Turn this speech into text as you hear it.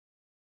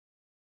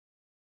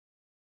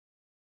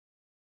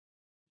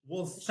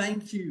Well,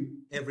 thank you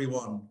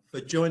everyone for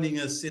joining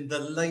us in the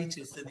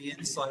latest in the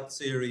Insight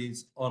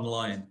series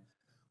online.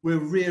 We're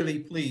really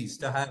pleased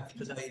to have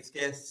today's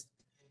guest,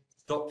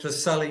 Dr.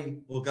 Sally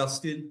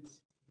Augustine,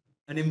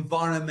 an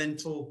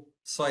environmental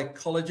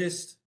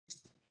psychologist,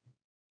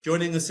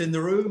 joining us in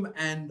the room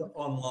and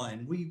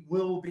online. We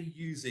will be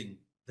using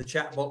the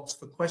chat box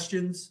for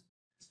questions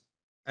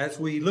as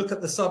we look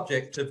at the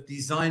subject of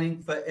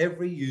designing for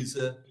every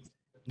user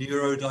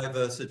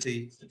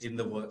neurodiversity in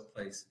the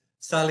workplace.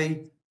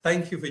 Sally,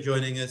 thank you for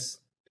joining us.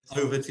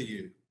 Over to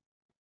you.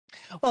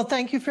 Well,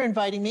 thank you for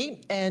inviting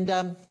me.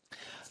 And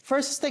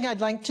first thing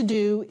I'd like to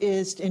do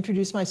is to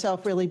introduce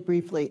myself really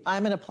briefly.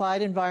 I'm an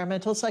applied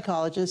environmental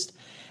psychologist,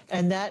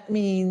 and that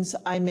means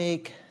I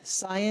make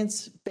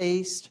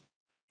science-based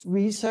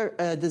research,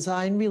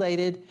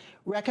 design-related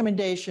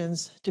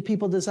recommendations to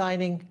people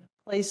designing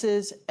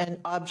places and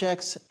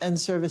objects and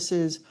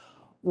services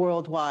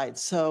worldwide.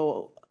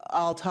 So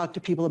I'll talk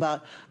to people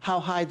about how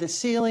high the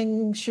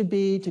ceiling should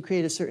be to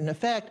create a certain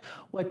effect,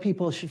 what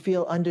people should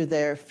feel under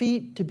their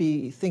feet to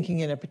be thinking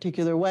in a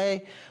particular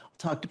way. I'll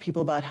talk to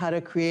people about how to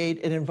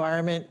create an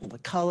environment, the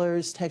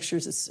colors,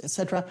 textures,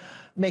 etc.,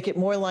 make it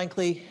more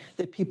likely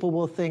that people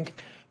will think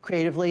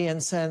creatively.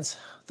 And since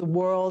the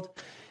world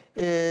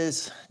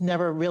is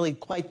never really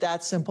quite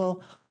that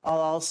simple, I'll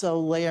also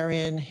layer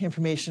in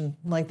information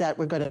like that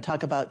we're going to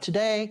talk about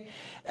today,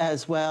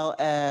 as well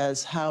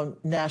as how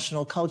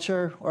national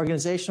culture,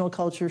 organizational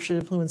culture should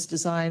influence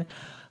design,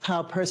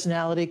 how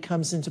personality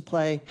comes into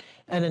play,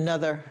 and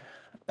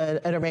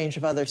a range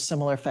of other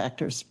similar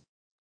factors.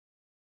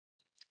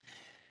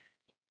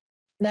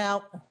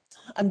 Now,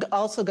 I'm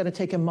also going to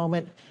take a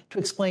moment to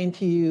explain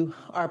to you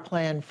our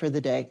plan for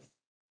the day,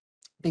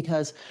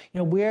 because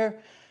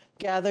we're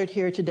gathered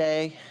here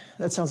today.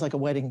 That sounds like a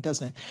wedding,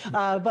 doesn't it?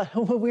 But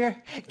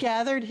we're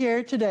gathered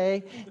here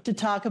today to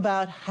talk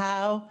about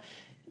how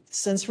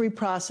sensory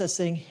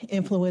processing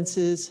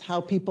influences how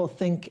people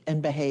think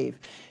and behave.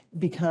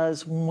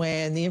 Because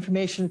when the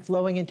information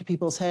flowing into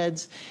people's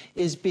heads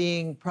is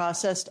being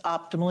processed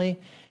optimally,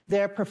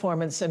 their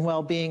performance and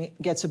well-being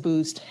gets a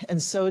boost, and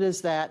so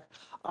does that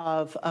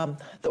of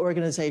the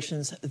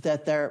organizations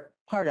that they're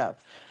part of.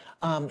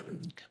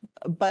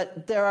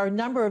 But there are a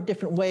number of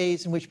different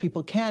ways in which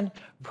people can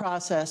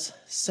process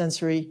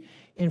sensory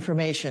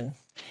information.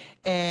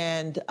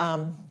 And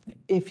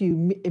if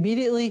you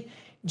immediately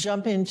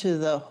jump into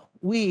the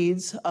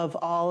weeds of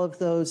all of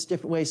those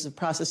different ways of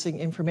processing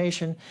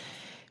information,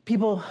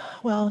 people,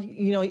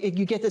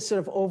 you get this sort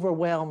of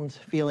overwhelmed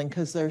feeling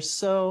because there's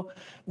so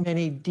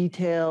many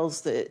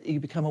details that you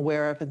become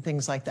aware of and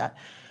things like that.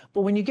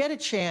 But when you get a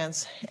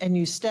chance and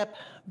you step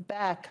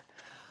back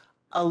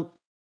a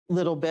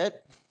little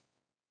bit,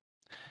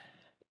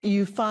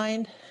 you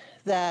find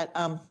that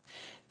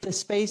the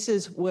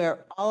spaces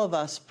where all of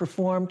us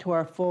perform to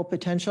our full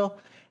potential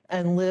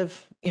and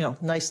live,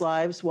 nice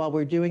lives while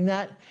we're doing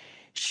that,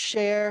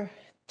 share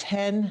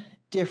 10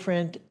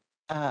 different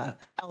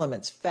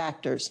elements,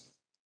 factors.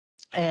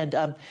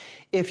 And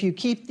if you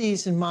keep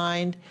these in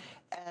mind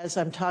as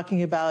I'm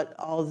talking about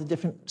all the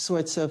different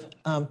sorts of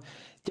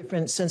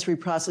different sensory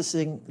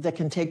processing that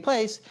can take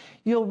place,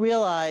 you'll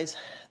realize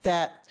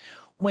that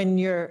when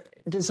you're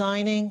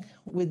designing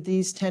with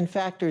these 10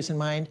 factors in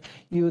mind,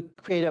 you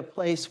create a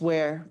place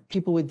where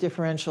people with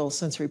differential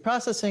sensory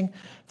processing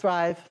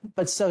thrive,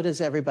 but so does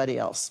everybody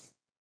else.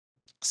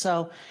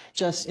 So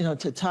just,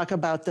 to talk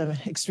about them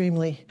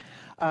extremely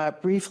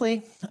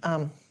briefly,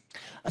 a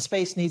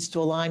space needs to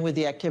align with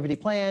the activity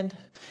planned.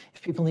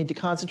 If people need to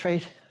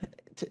concentrate,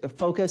 to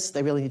focus,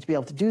 they really need to be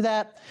able to do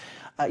that.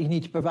 You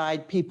need to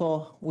provide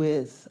people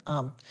with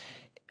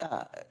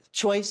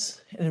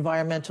choice and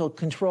environmental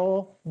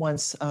control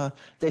once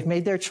they've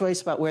made their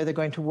choice about where they're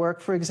going to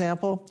work, for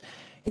example.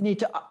 You need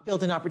to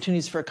build in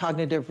opportunities for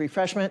cognitive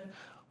refreshment.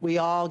 We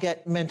all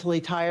get mentally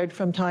tired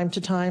from time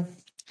to time.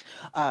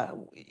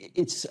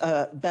 It's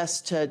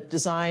best to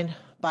design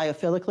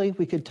biophilically.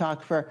 We could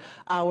talk for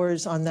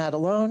hours on that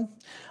alone.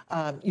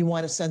 You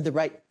want to send the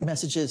right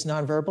messages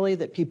non-verbally,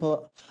 that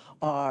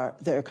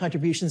their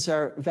contributions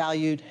are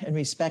valued and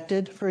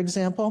respected, for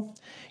example.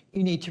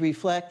 You need to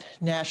reflect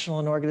national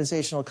and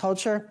organizational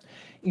culture.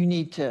 You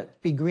need to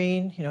be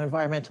green,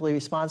 environmentally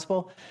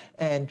responsible,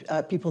 and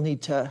people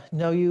need to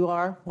know you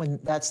are.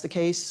 When that's the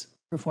case,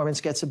 performance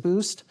gets a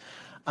boost.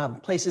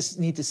 Places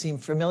need to seem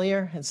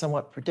familiar and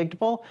somewhat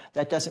predictable.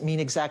 That doesn't mean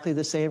exactly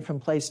the same from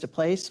place to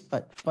place,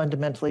 but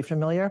fundamentally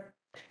familiar.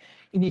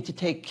 You need to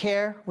take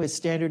care with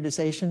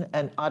standardization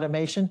and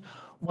automation.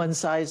 One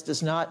size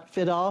does not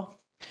fit all.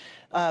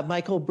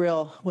 Michael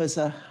Brill was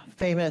a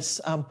famous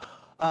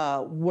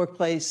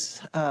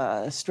workplace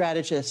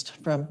strategist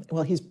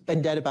he's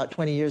been dead about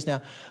 20 years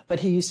now, but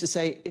he used to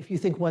say, if you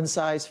think one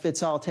size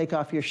fits all, take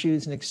off your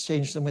shoes and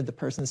exchange them with the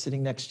person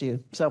sitting next to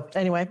you. So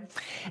anyway,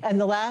 and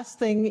the last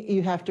thing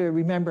you have to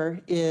remember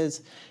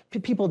is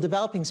people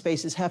developing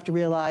spaces have to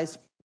realize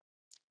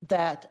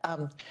that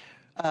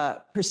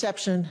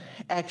perception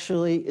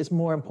actually is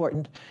more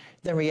important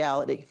than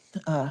reality.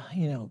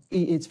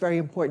 It's very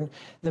important,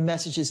 the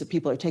messages that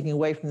people are taking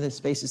away from the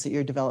spaces that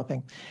you're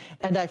developing.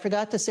 And I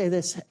forgot to say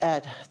this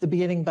at the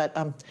beginning, but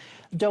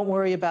don't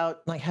worry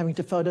about like having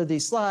to photo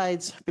these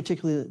slides,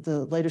 particularly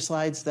the later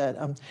slides that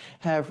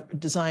have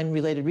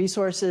design-related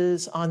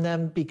resources on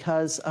them,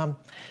 because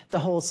the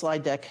whole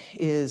slide deck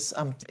is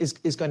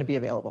going to be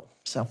available.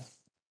 So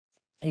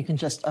you can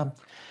just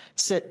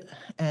sit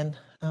and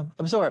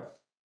absorb.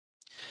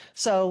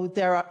 So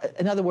there are,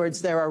 in other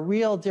words, there are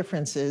real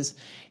differences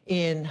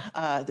in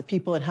the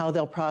people and how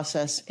they'll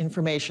process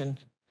information.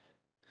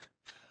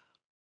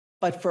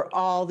 But for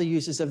all the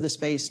users of the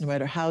space, no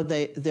matter how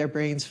their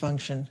brains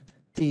function,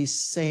 these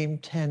same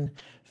 10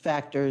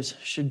 factors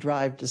should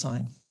drive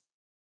design.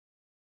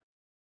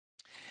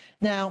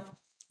 Now,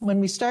 when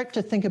we start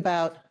to think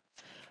about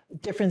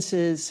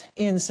differences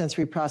in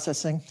sensory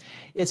processing,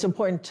 it's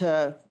important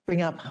to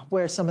bring up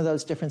where some of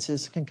those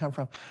differences can come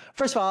from.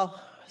 First of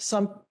all,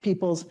 some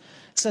people's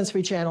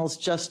sensory channels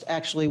just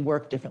actually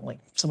work differently.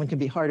 Someone can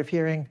be hard of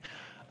hearing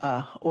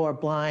or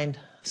blind,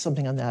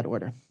 something on that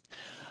order.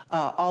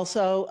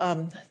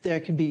 Also, there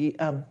can be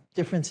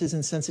differences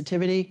in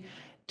sensitivity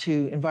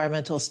to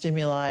environmental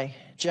stimuli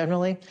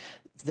generally.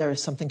 There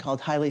is something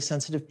called highly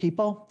sensitive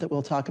people that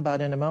we'll talk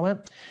about in a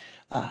moment.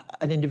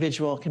 An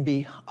individual can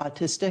be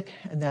autistic,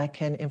 and that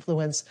can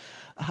influence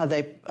how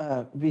they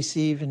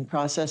receive and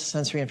process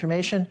sensory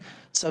information.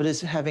 So does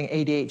having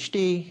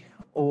ADHD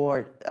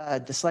or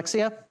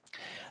dyslexia.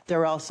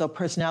 There are also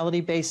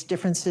personality-based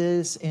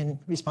differences in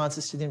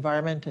responses to the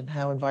environment and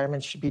how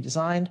environments should be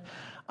designed.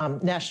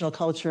 National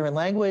culture and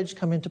language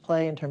come into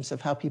play in terms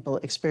of how people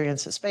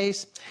experience a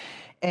space.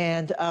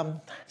 And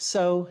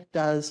so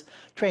does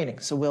training.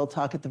 So we'll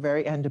talk at the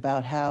very end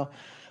about how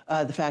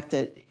the fact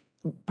that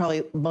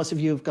probably most of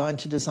you have gone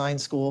to design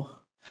school,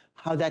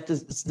 how that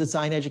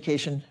design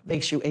education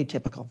makes you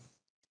atypical.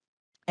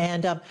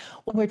 And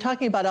when we're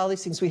talking about all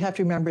these things, we have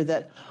to remember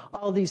that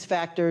all these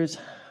factors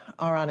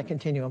are on a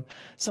continuum.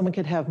 Someone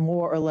could have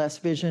more or less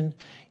vision.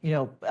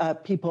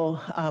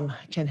 People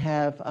can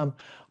have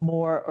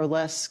more or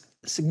less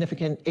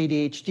significant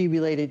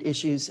ADHD-related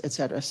issues, et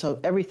cetera. So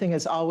everything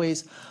is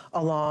always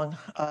along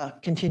a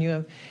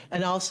continuum.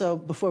 And also,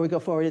 before we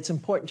go forward, it's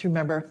important to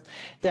remember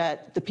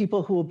that the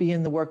people who will be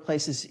in the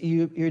workplaces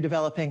you're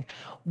developing,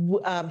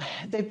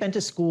 they've been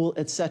to school,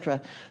 et cetera.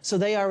 So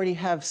they already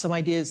have some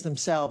ideas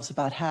themselves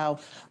about how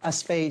a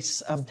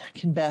space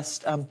can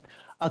best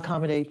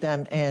accommodate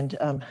them and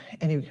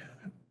any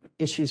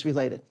issues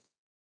related.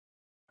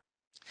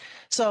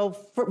 So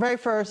very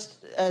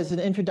first, as an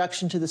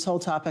introduction to this whole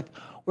topic,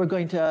 we're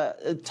going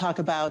to talk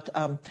about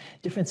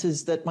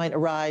differences that might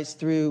arise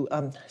through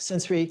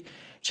sensory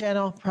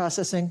channel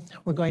processing.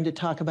 We're going to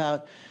talk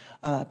about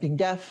being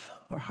deaf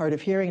or hard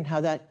of hearing and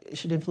how that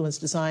should influence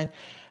design.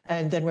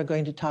 And then we're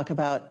going to talk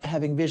about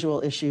having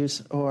visual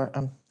issues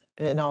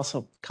and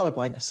also color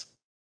blindness.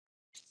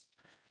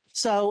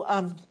 So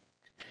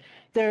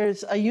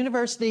there's a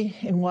university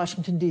in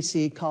Washington,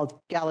 D.C. called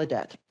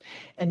Gallaudet.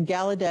 And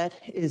Gallaudet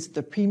is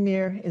the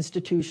premier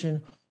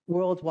institution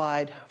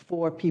worldwide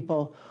for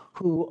people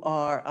who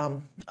are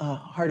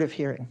hard of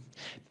hearing.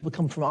 People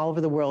come from all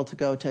over the world to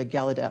go to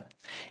Gallaudet.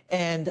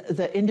 And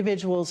the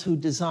individuals who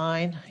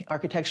design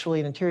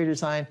architecturally and interior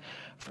design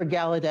for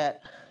Gallaudet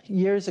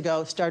years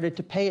ago started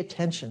to pay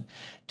attention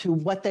to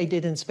what they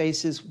did in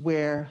spaces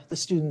where the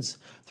students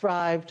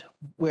thrived,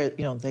 where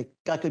they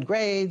got good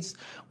grades,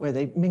 where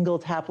they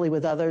mingled happily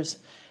with others,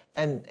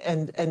 and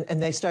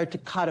they started to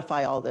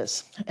codify all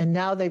this. And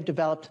now they've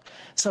developed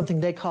something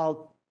they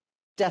call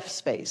deaf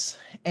space,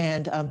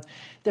 and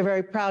they're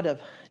very proud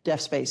of deaf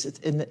space,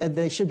 and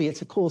they should be.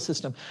 It's a cool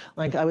system.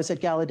 Like I was at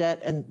Gallaudet,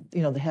 and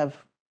they have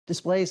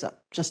displays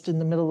up just in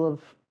the middle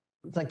of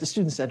like the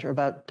student center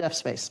about deaf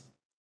space.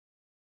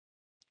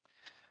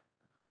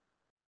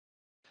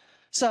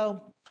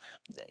 So,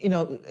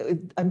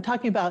 I'm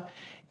talking about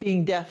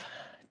being deaf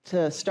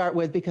to start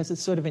with because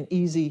it's sort of an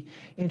easy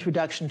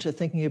introduction to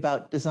thinking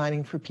about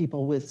designing for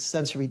people with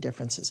sensory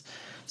differences.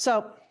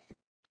 So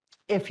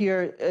if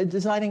you're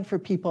designing for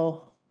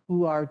people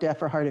who are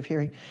deaf or hard of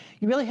hearing,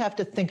 you really have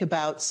to think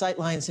about sight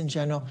lines in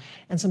general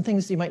and some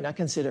things you might not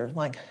consider,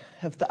 like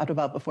have thought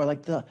about before,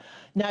 like the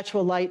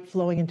natural light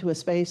flowing into a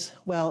space.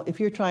 Well, if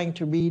you're trying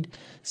to read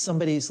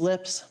somebody's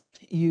lips,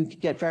 you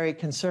get very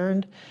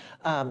concerned.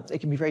 It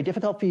can be very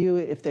difficult for you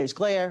if there's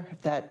glare,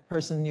 if that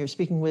person you're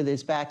speaking with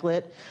is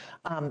backlit.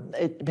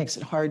 It makes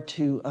it hard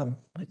to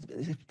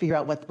figure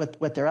out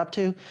what they're up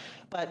to.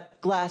 But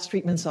glass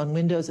treatments on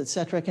windows, et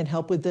cetera, can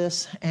help with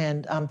this,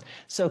 and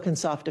so can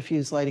soft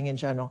diffuse lighting in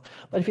general.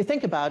 But if you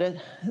think about it,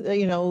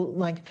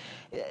 like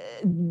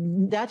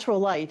natural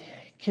light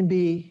can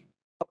be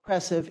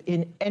oppressive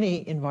in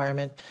any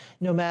environment,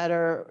 no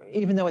matter,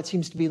 even though it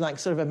seems to be like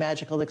sort of a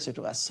magic elixir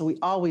to us. So we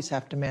always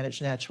have to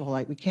manage natural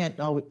light. We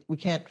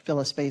can't fill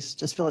a space,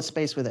 just fill a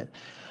space with it.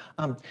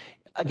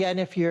 Again,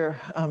 if you're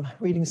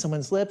reading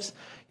someone's lips,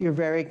 you're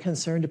very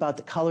concerned about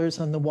the colors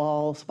on the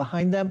walls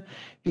behind them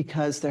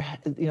because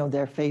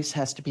their face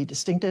has to be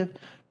distinctive.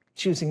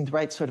 Choosing the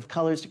right sort of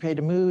colors to create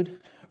a mood,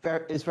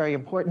 is very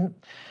important.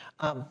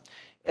 Um,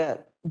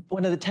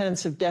 One of the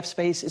tenets of deaf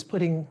space is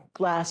putting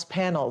glass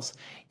panels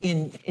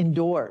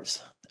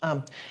indoors.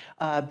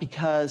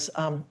 Because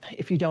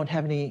if you don't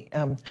have any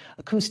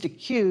acoustic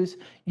cues,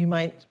 you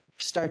might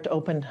start to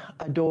open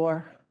a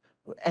door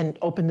and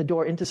open the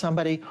door into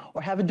somebody,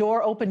 or have a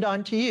door opened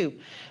onto you.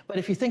 But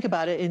if you think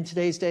about it, in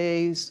today's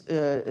days,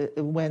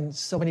 when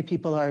so many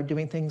people are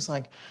doing things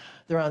like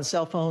they're on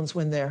cell phones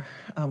when they're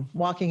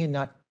walking and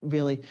not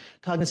really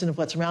cognizant of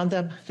what's around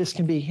them, this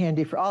can be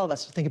handy for all of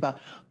us to think about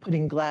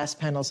putting glass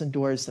panels and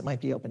doors that might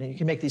be open. And you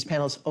can make these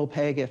panels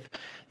opaque if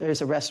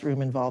there's a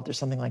restroom involved or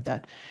something like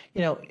that.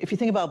 You know, if you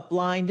think about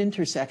blind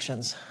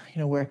intersections,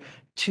 you know, where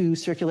two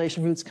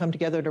circulation routes come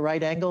together at a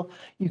right angle,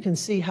 you can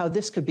see how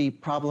this could be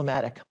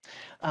problematic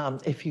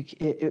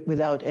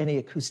without any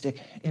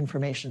acoustic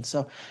information.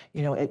 So,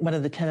 you know, one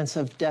of the tenets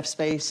of deaf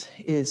space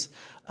is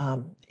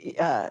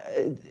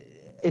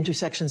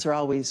intersections are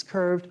always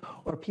curved,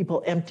 or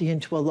people empty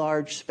into a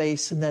large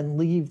space and then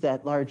leave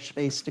that large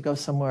space to go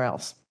somewhere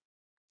else.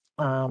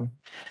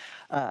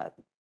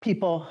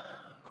 People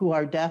who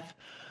are deaf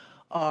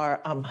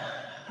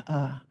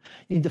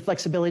need the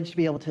flexibility to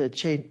be able to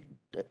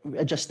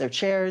adjust their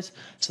chairs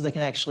so they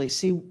can actually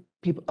see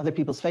other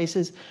people's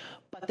faces,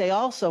 but they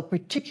also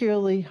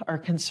particularly are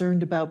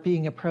concerned about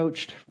being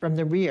approached from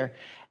the rear,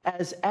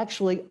 as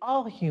actually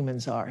all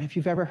humans are. If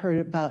you've ever heard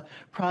about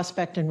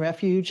prospect and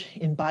refuge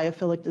in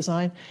biophilic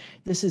design,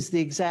 this is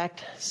the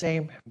exact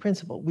same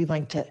principle. We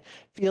like to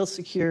feel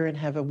secure and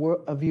have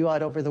a view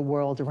out over the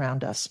world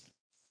around us.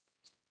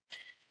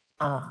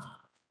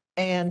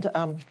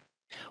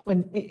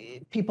 When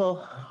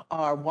people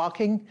are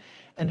walking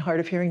and hard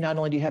of hearing, not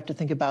only do you have to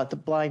think about the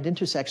blind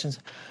intersections,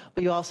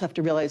 but you also have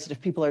to realize that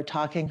if people are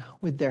talking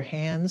with their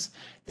hands,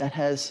 that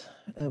has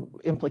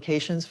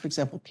implications. For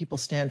example, people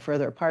stand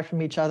further apart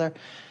from each other.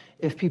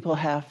 If people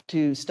have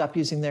to stop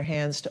using their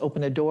hands to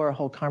open a door, a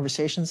whole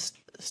conversation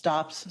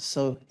stops,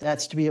 so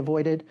that's to be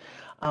avoided.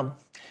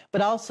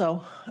 But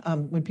also,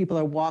 when people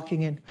are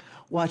walking and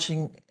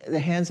watching the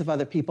hands of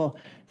other people,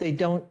 they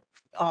don't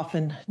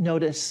often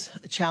notice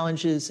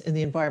challenges in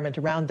the environment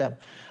around them.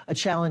 A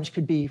challenge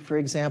could be, for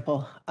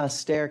example, a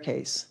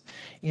staircase,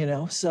 you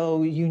know,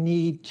 so you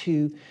need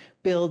to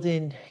build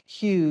in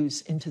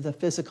cues into the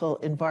physical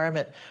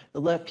environment to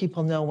let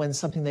people know when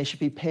something they should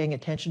be paying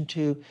attention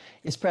to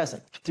is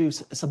present through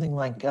something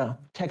like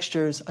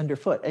textures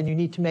underfoot. And you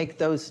need to make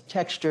those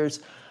textures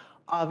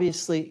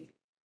obviously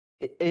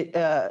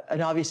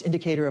an obvious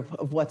indicator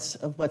of what's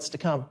to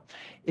come.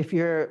 If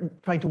you're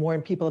trying to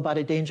warn people about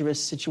a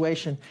dangerous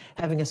situation,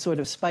 having a sort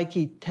of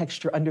spiky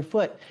texture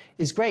underfoot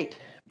is great,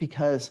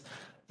 because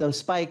those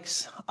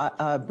spikes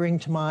bring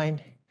to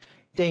mind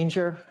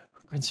danger,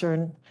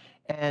 concern,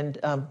 and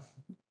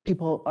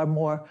people are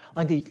more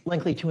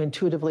likely to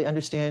intuitively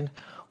understand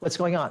what's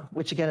going on,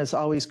 which again is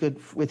always good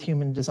with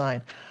human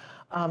design.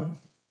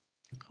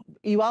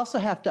 You also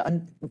have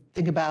to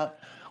think about,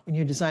 when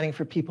you're designing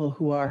for people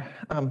who are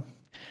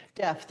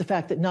deaf, the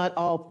fact that not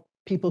all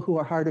people who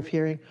are hard of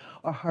hearing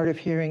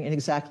in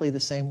exactly the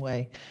same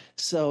way.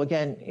 So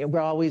again, we're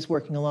always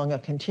working along a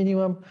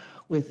continuum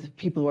with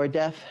people who are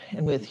deaf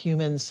and with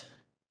humans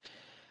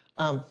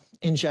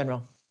in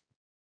general.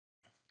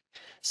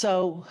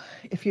 So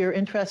if you're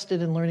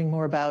interested in learning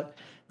more about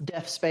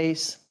deaf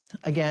space,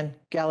 again,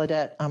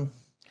 Gallaudet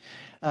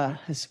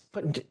has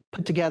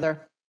put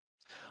together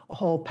a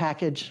whole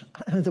package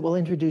that will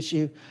introduce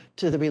you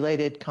to the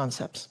related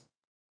concepts.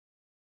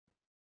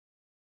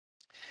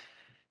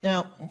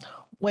 Now,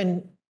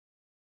 when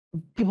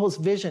people's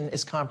vision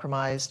is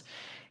compromised,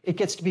 it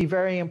gets to be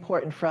very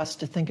important for us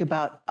to think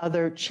about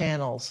other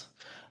channels,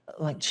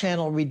 like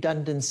channel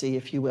redundancy,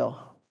 if you will,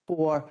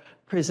 for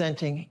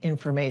presenting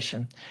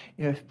information.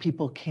 You know, if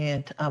people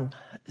can't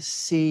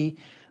see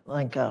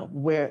like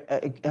where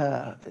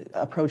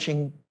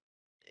approaching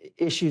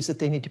issues that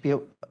they need to be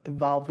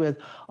involved with.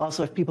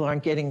 Also, if people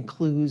aren't getting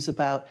clues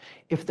about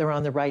if they're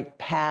on the right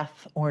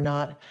path or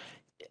not,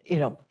 you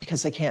know,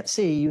 because they can't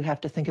see, you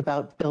have to think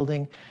about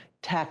building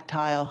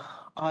tactile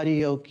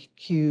audio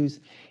cues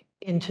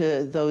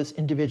into those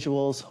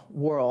individuals'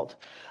 world.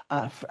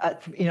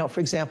 You know, for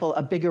example,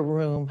 a bigger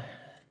room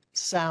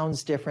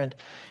sounds different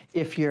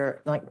if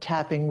you're like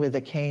tapping with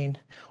a cane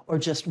or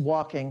just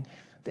walking.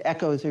 The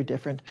echoes are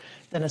different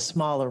than a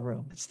smaller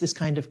room. It's this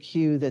kind of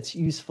cue that's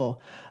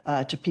useful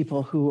to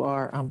people who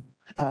are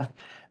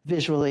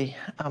visually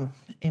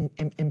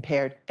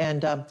impaired.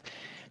 And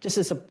just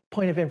as a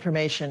point of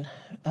information,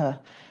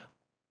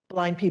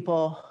 blind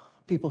people,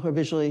 people who are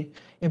visually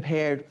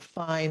impaired,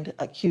 find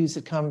cues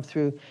that come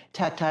through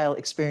tactile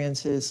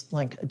experiences,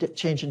 like a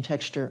change in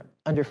texture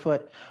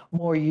underfoot,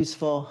 more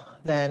useful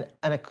than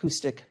an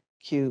acoustic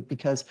cue,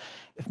 because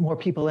if more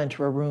people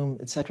enter a room,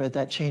 et cetera,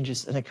 that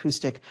changes an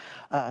acoustic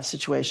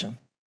situation.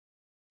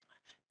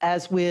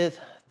 As with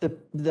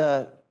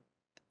the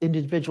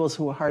individuals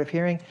who are hard of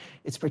hearing.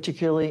 It's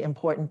particularly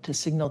important to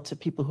signal to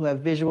people who have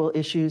visual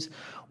issues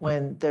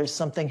when there's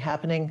something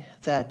happening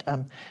that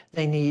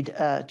they need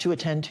to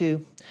attend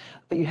to.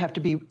 But you have to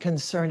be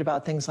concerned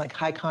about things like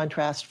high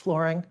contrast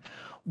flooring,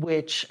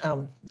 which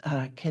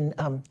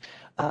can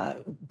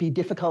be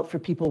difficult for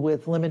people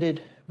with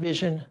limited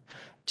vision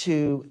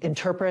to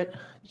interpret,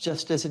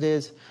 just as it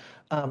is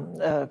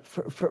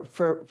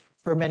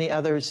for many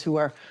others who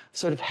are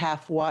sort of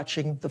half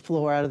watching the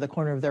floor out of the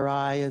corner of their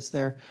eye as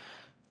they're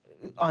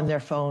on their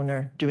phone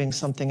or doing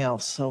something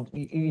else. So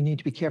you need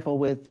to be careful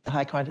with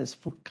high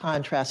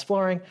contrast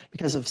flooring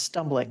because of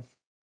stumbling.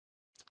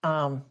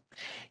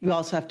 You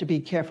also have to be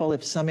careful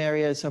if some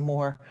areas are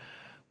more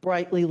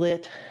brightly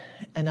lit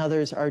and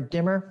others are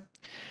dimmer.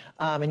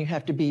 And you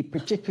have to be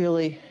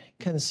particularly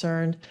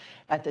concerned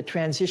at the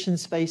transition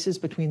spaces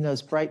between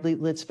those brightly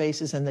lit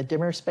spaces and the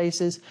dimmer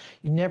spaces.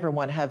 You never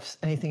want to have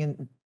anything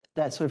in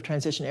that sort of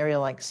transition area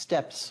like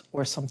steps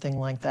or something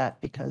like that,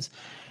 because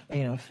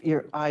if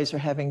your eyes are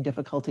having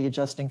difficulty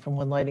adjusting from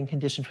one lighting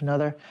condition to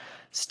another,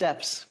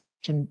 steps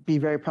can be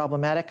very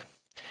problematic.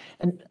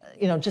 And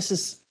just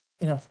as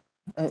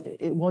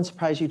it won't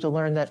surprise you to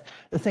learn that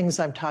the things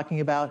I'm talking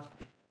about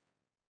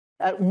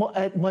at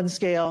one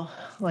scale,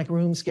 like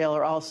room scale,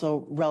 are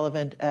also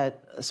relevant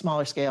at a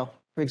smaller scale.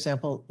 For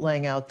example,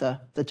 laying out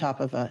the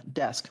top of a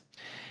desk.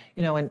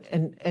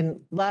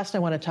 And last I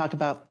want to talk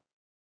about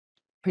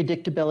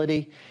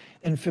predictability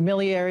and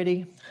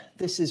familiarity.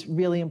 This is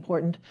really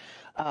important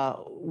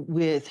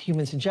with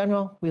humans in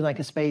general. We like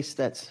a space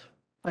that's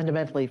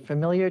fundamentally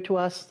familiar to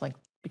us,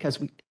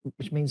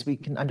 which means we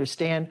can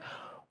understand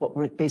what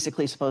we're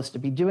basically supposed to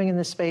be doing in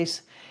this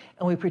space.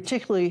 And we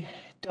particularly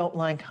don't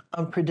like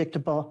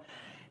unpredictable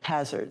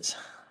hazards.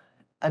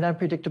 An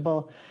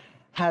unpredictable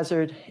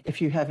hazard,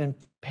 if you have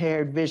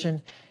impaired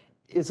vision,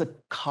 is a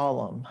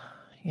column.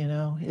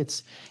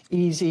 It's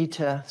easy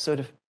to sort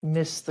of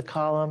miss the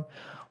column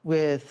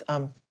with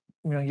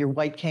your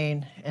white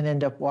cane and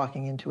end up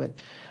walking into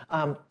it.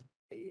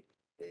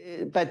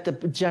 But the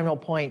general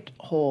point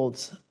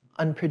holds.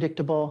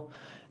 Unpredictable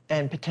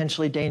and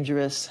potentially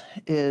dangerous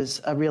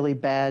is a really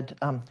bad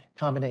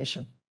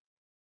combination.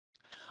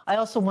 I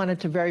also wanted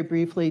to very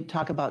briefly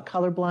talk about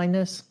color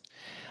blindness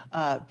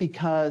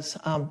because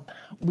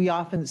we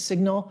often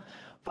signal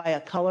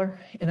via color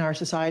in our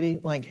society,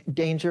 like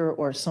danger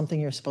or something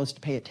you're supposed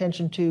to pay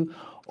attention to,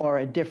 or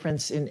a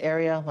difference in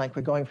area, like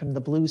we're going from the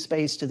blue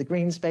space to the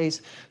green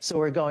space. So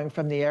we're going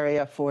from the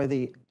area for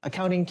the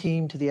accounting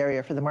team to the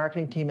area for the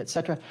marketing team, et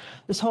cetera.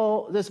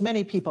 There's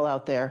many people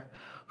out there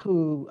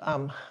who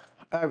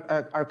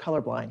are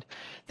colorblind.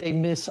 They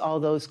miss all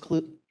those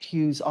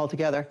cues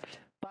altogether.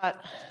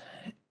 But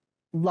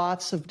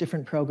lots of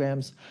different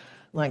programs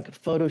like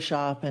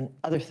Photoshop and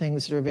other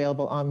things that are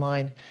available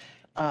online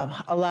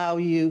allow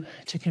you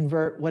to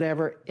convert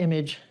whatever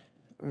image,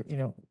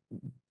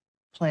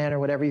 plan or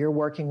whatever you're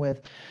working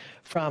with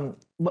from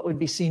what would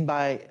be seen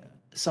by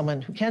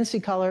someone who can see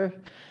color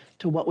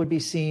to what would be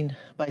seen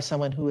by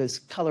someone who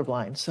is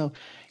colorblind. So,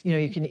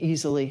 you can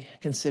easily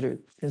consider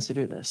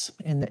this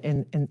in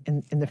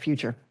the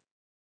future.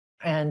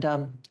 And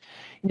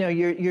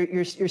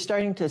you're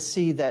starting to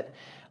see that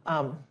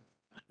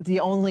the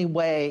only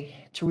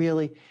way to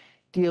really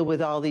deal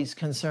with all these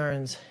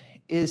concerns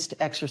is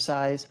to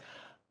exercise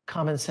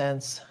common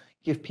sense,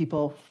 give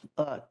people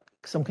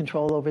some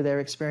control over their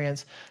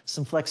experience,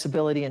 some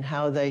flexibility in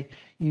how they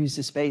use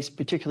the space,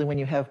 particularly when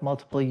you have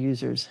multiple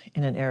users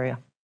in an area.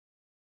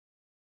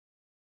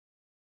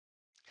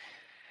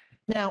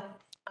 Now,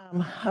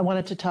 I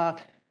wanted to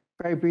talk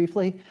very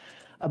briefly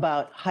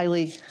about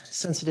highly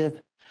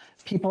sensitive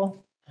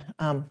people.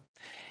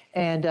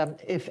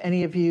 If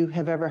any of you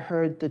have ever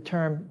heard the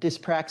term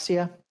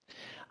dyspraxia,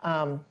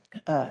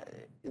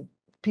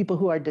 people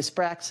who are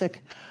dyspraxic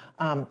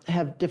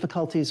have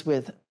difficulties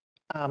with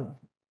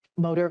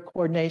motor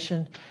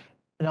coordination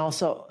and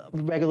also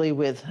regularly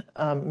with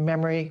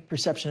memory,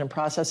 perception, and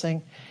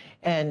processing.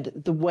 And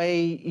the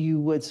way you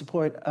would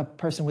support a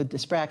person with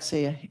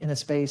dyspraxia in a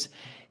space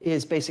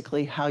is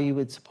basically how you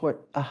would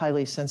support a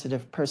highly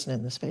sensitive person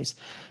in the space.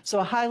 So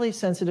a highly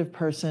sensitive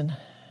person,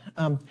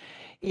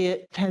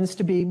 it tends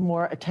to be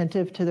more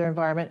attentive to their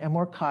environment and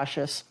more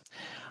cautious.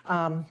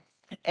 And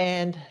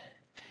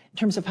in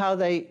terms of how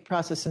they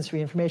process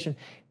sensory information,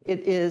 it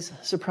is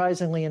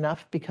surprisingly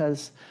enough,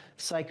 because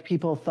psych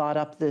people thought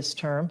up this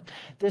term,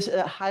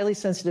 highly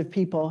sensitive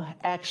people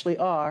actually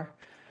are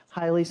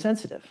highly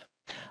sensitive.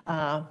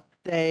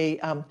 They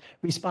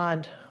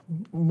respond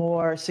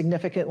more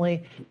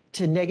significantly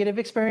to negative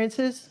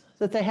experiences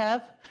that they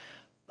have,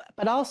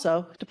 but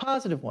also to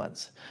positive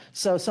ones.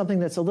 So something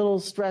that's a little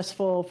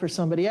stressful for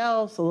somebody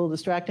else, a little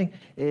distracting,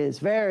 is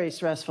very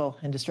stressful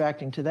and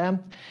distracting to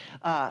them.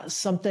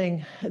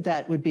 Something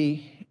that would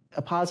be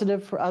a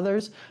positive for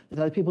others, that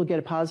other people get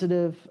a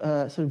positive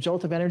sort of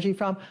jolt of energy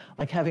from,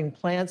 like having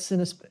plants in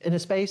a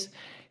space,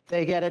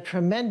 they get a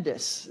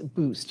tremendous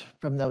boost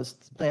from those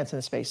plants in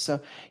a space. So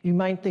you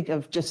might think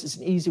of, just as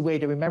an easy way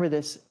to remember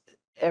this,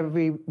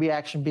 every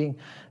reaction being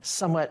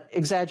somewhat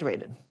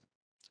exaggerated.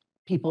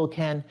 People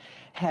can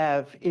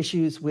have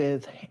issues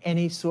with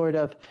any sort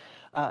of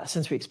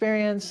sensory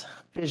experience,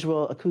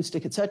 visual,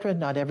 acoustic, etc.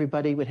 Not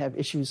everybody would have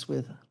issues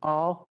with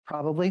all,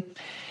 probably.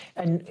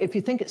 And if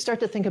you start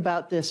to think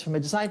about this from a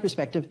design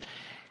perspective,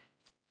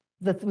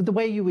 the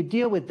way you would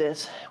deal with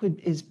this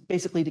is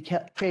basically to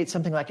create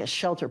something like a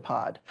shelter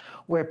pod,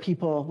 where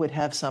people would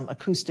have some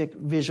acoustic,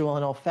 visual,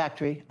 and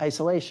olfactory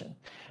isolation.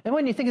 And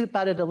when you think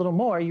about it a little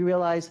more, you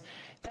realize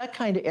that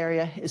kind of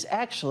area is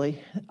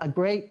actually a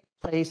great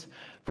place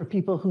for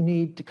people who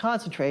need to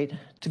concentrate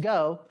to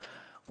go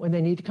when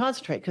they need to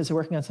concentrate because they're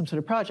working on some sort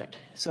of project.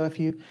 So if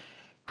you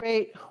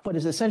create what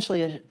is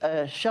essentially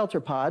a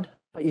shelter pod,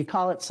 but you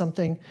call it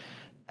something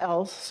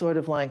else, sort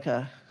of like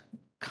a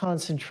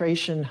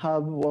concentration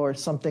hub or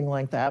something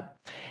like that,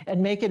 and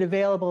make it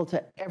available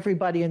to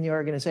everybody in the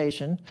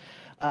organization,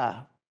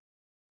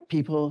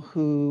 people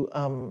who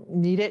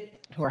need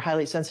it, who are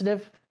highly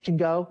sensitive, can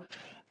go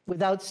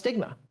without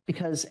stigma,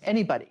 because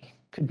anybody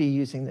could be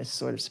using this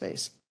sort of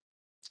space.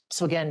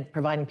 So again,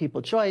 providing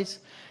people choice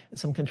and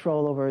some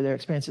control over their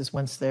experiences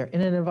once they're in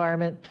an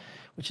environment,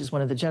 which is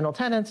one of the general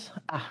tenets,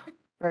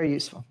 very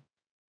useful.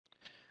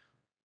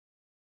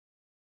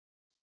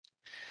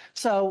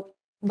 So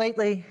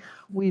lately,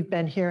 we've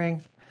been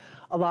hearing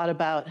a lot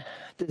about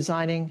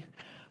designing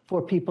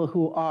for people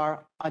who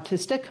are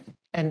autistic.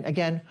 And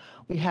again,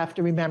 we have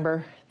to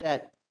remember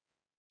that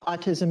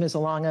autism is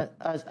along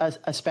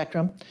a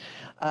spectrum.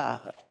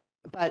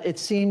 But it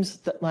seems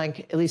that,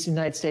 like, at least in the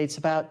United States,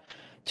 about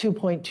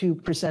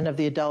 2.2% of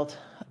the adult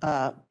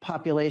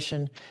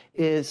population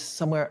is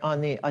somewhere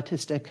on the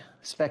autistic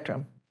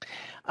spectrum.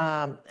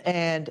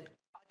 And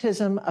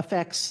autism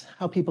affects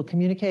how people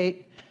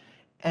communicate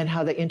and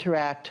how they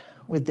interact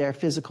with their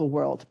physical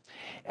world.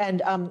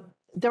 And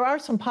there are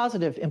some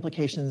positive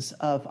implications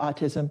of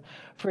autism.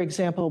 For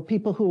example,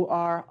 people who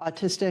are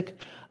autistic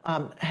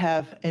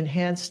have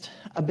enhanced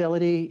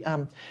ability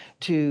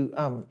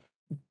to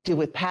deal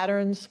with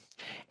patterns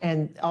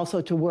and also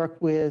to work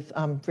with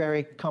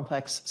very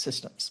complex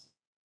systems.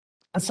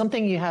 And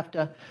something you have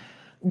to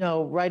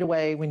know right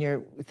away when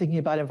you're thinking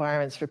about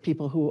environments for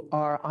people who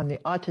are on the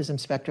autism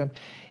spectrum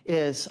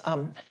is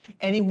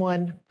any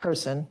one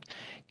person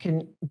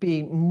can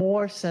be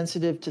more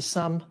sensitive to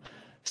some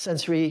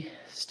sensory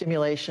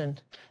stimulation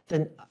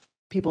than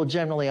people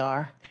generally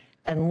are,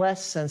 and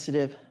less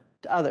sensitive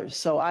to others.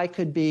 So I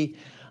could be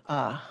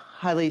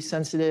highly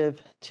sensitive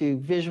to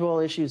visual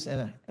issues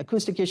and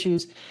acoustic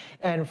issues,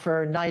 and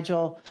for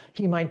Nigel,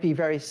 he might be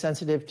very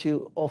sensitive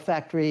to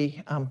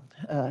olfactory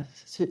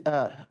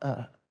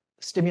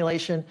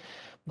stimulation,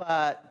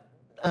 but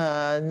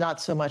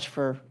not so much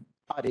for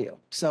audio.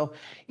 So,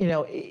 you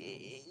know,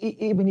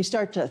 when you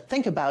start to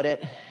think about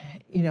it,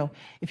 you know,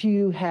 if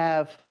you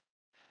have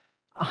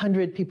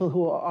 100 people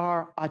who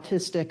are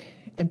autistic,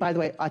 and by the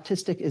way,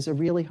 autistic is a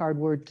really hard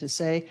word to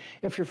say.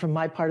 If you're from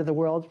my part of the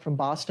world, from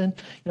Boston,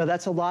 you know,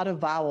 that's a lot of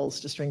vowels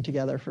to string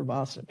together for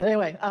Boston. But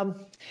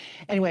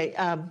anyway,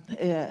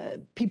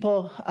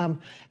 people,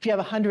 if you have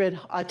 100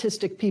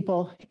 autistic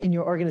people in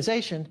your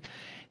organization,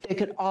 they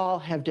could all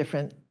have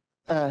different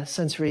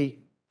sensory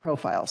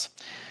profiles.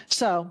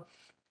 So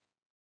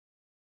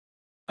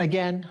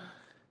again,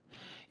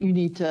 you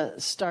need to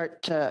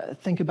start to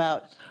think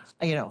about,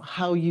 you know,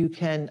 how you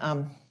can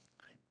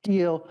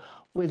deal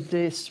with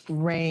this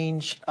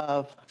range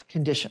of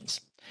conditions.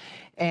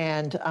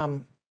 And,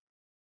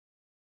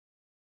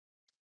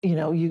 you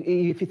know,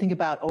 if you think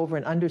about over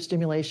and under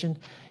stimulation,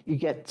 you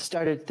get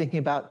started thinking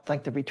about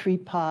like the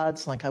retreat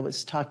pods, like I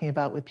was talking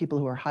about with people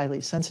who are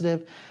highly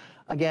sensitive.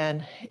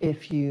 Again,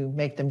 if you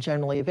make them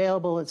generally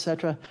available, et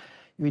cetera,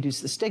 you reduce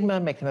the stigma,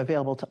 make them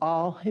available to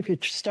all. If you're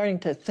starting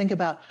to think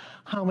about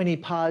how many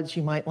pods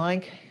you might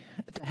like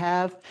to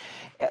have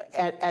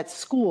at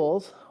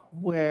schools,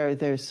 where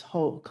there's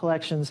whole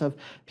collections of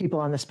people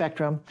on the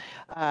spectrum,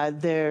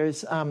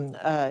 there's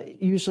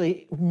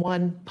usually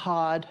one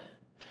pod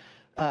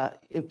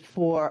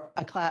for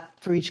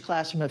each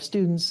classroom of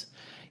students.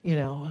 You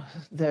know,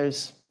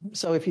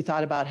 so if you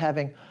thought about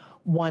having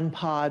one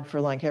pod for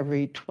like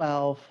every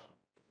 12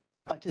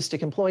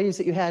 autistic employees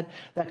that you had,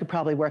 that could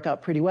probably work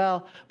out pretty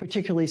well,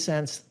 particularly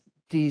since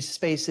these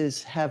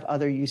spaces have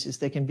other uses.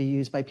 They can be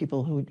used by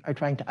people who are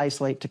trying to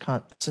isolate, to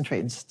concentrate,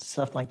 and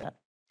stuff like that.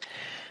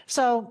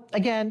 So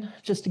again,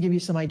 just to give you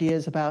some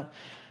ideas about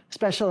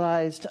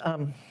specialized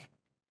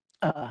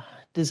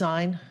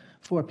design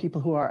for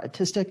people who are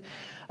autistic.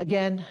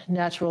 Again,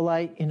 natural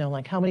light, you know,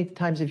 like how many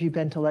times have you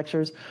been to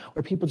lectures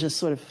where people just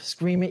sort of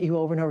scream at you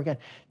over and over again,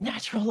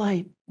 natural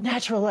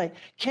light,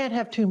 can't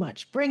have too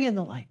much, bring in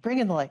the light, bring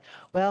in the light.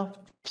 Well,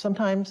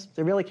 sometimes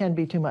there really can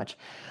be too much.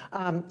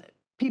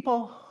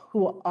 People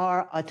who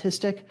are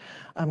autistic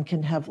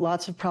can have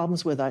lots of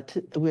problems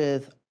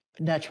with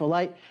natural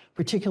light,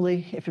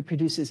 particularly if it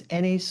produces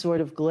any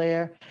sort of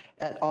glare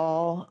at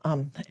all,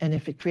 and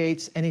if it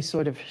creates any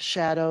sort of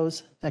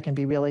shadows, that can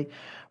be really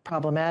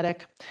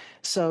problematic.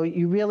 So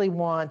you really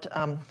want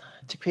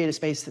to create a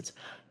space that's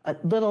a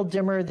little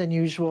dimmer than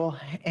usual,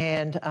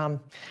 and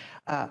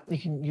you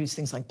can use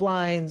things like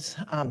blinds,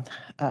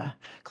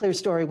 clear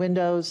story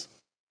windows,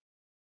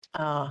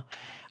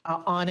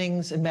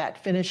 awnings and matte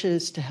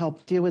finishes to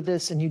help deal with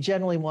this, and you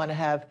generally want to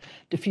have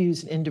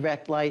diffuse and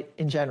indirect light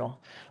in general.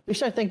 We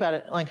start to think about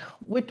it like,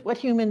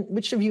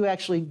 which of you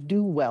actually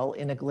do well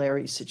in a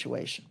glary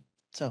situation?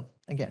 So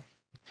again,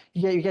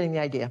 you're getting the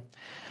idea.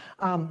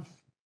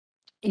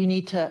 You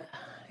need to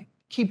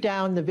keep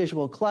down the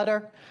visual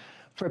clutter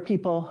for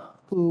people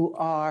who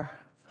are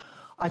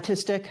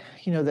autistic.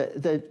 You know,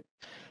 the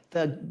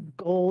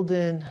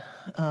golden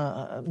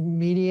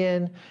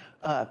median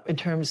in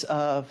terms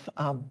of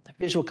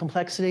visual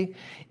complexity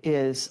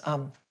is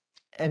an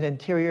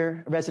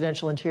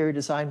residential interior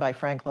designed by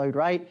Frank Lloyd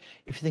Wright.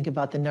 If you think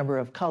about the number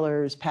of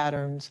colors,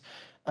 patterns,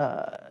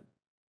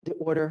 the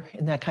order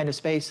in that kind of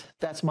space,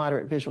 that's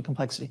moderate visual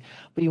complexity.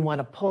 But you want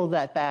to pull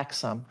that back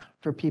some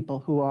for people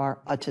who are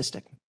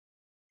autistic.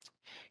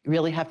 You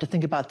really have to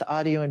think about the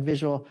audio and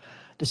visual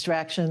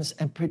distractions,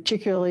 and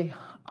particularly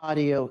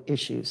audio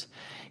issues.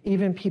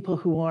 Even people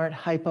who aren't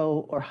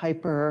hypo or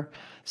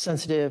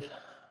hypersensitive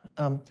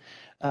who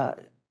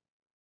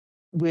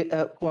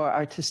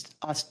are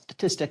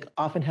autistic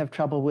often have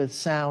trouble with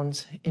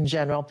sounds in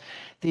general.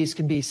 These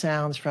can be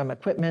sounds from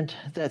equipment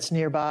that's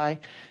nearby,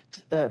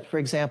 for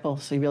example,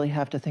 so you really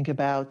have to think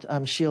about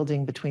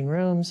shielding between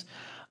rooms.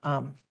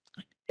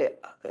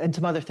 And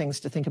some other things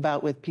to think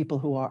about with people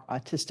who are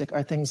autistic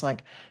are things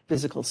like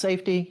physical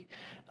safety.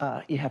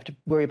 You have to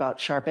worry about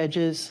sharp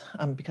edges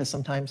because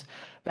sometimes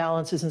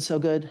balance isn't so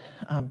good.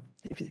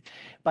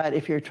 But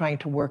if you're trying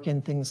to work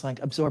in things like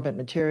absorbent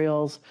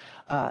materials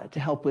to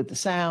help with the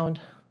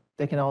sound,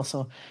 they can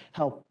also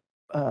help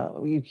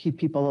you keep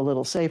people a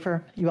little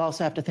safer. You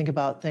also have to think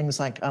about things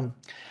like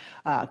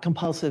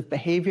compulsive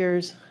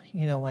behaviors.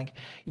 You know, like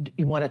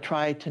you want to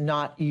try to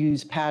not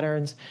use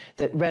patterns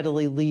that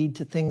readily lead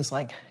to things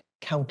like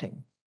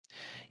counting.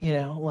 You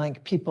know,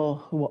 like people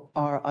who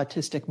are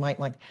autistic might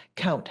like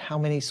count how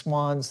many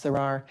swans there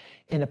are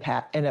in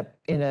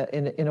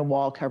a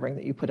wall covering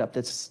that you put up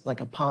that's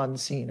like a pond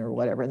scene or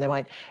whatever. And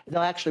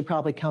they'll actually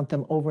probably count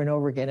them over and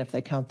over again if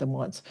they count them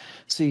once.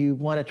 So you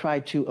want to try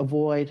to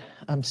avoid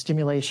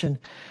stimulation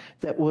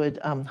that would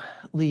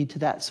lead to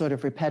that sort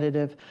of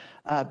repetitive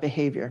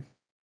behavior.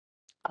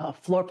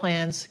 Floor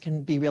plans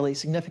can be really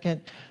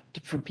significant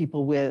for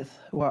people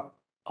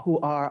who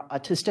are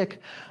autistic.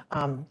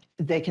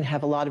 They can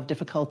have a lot of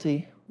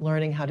difficulty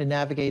learning how to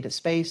navigate a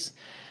space.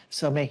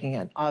 So making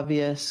an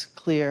obvious,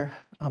 clear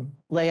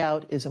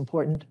layout is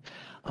important,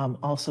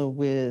 also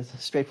with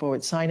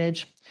straightforward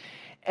signage.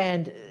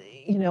 And,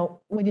 you know,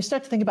 when you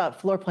start to think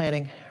about floor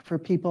planning for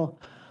people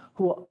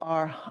who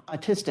are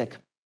autistic,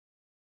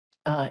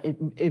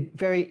 it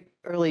very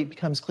early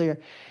becomes clear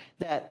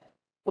that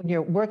when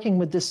you're working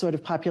with this sort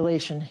of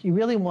population, you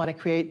really want to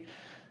create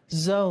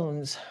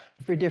zones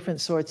for different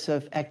sorts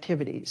of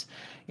activities.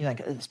 You know, like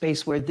a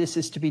space where this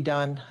is to be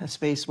done, a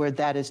space where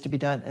that is to be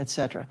done,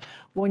 etc.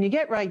 When you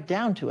get right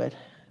down to it,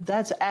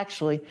 that's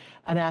actually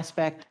an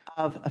aspect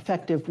of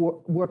effective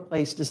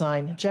workplace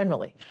design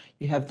generally.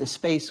 You have the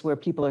space where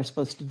people are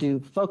supposed to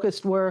do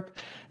focused work,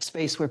 a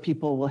space where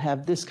people will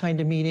have this kind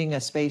of meeting,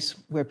 a space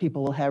where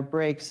people will have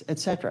breaks,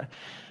 etc.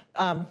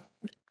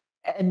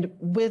 And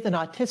with an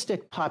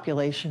autistic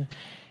population,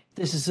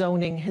 this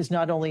zoning is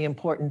not only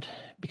important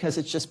because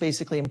it's just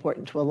basically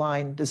important to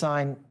align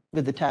design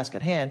with the task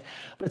at hand,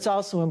 but it's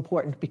also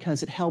important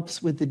because it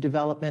helps with the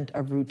development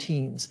of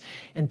routines.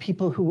 And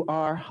people who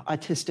are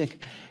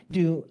autistic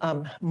do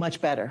much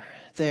better.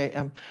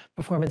 Their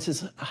performance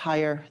is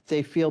higher,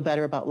 they feel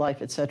better about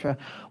life, etc.,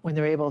 when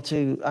they're able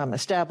to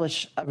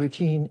establish a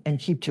routine and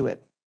keep to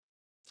it.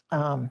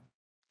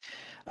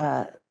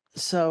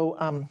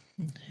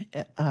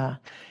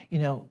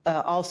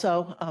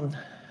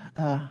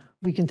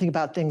 We can think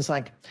about things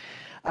like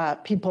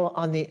people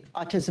on the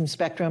autism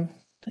spectrum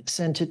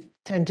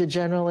tend to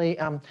generally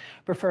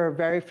prefer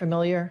very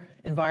familiar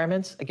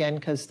environments, again,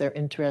 because they're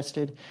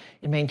interested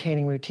in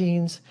maintaining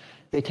routines.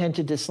 They tend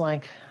to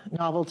dislike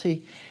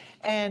novelty.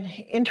 And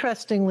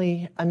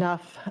interestingly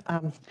enough,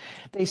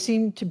 they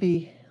seem to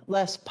be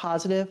less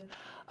positive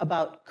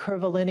about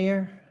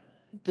curvilinear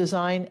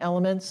design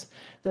elements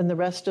than the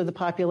rest of the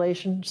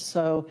population.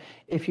 So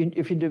if you're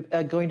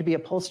going to be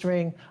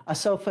upholstering a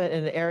sofa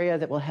in an area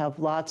that will have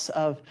lots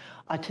of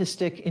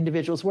autistic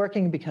individuals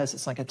working because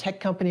it's like a tech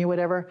company or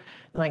whatever,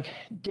 like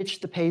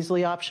ditch the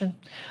Paisley option,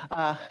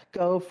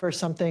 go for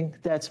something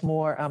that's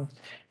more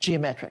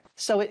geometric.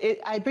 So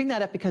I bring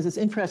that up because it's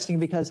interesting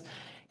because,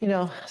 you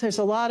know, there's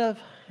a lot of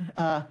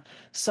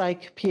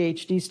psych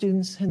PhD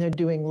students and they're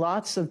doing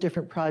lots of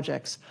different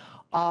projects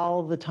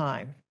all the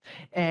time.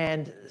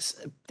 And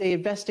they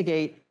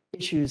investigate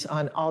issues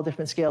on all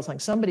different scales. Like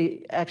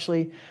somebody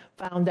actually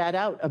found that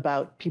out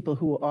about people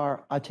who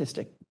are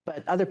autistic,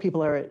 but other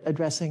people are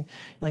addressing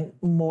like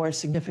more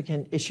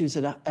significant issues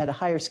at a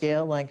higher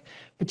scale, like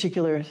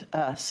particular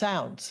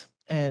sounds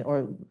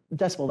or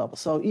decibel levels.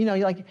 So, you know,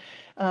 like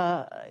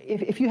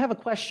if you have a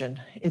question,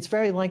 it's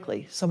very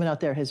likely someone out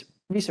there has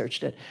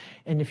researched it.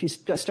 And if you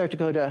start to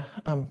go to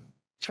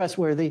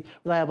trustworthy,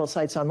 reliable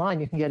sites online,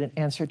 you can get an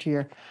answer to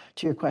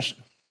your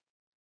question.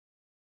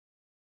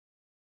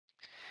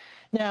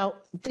 Now,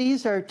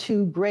 these are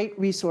two great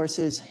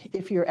resources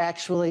if you're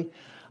actually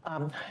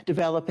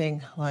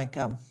developing like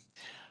a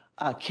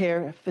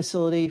care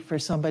facility for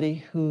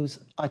somebody who's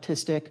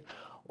autistic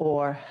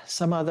or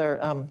some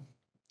other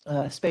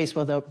space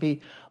where there'll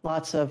be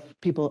lots of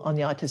people on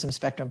the autism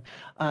spectrum.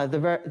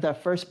 The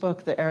first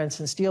book, the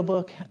Aronson Steele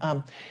book,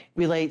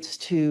 relates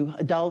to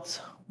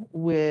adults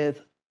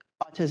with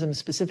autism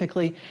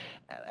specifically,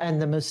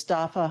 and the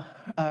Mustafa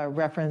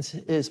reference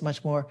is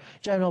much more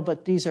general,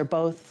 but these are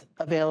both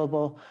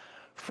available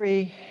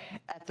free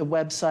at the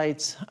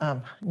websites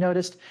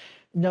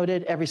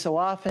noted every so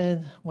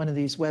often. One of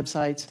these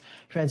websites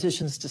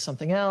transitions to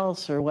something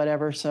else or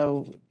whatever.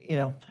 So,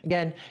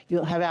 again,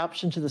 you'll have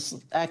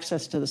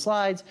access to the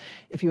slides.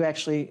 If you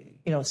actually,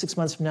 6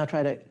 months from now,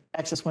 try to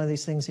access one of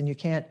these things and you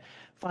can't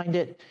find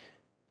it,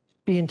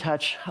 be in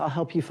touch. I'll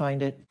help you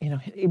find it.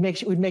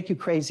 It would make you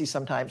crazy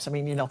sometimes. I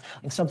mean,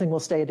 something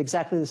will stay at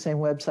exactly the same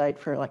website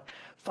for like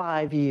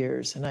 5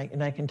 years, and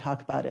I can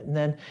talk about it. And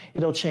then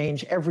it'll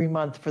change every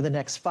month for the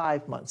next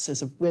 5 months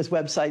as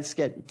websites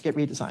get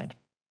redesigned.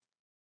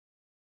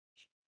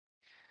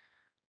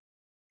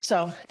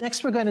 So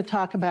next we're going to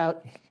talk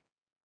about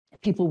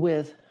people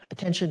with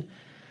attention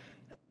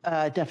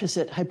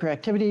deficit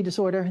hyperactivity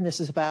disorder, and this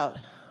is about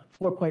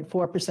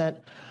 4.4%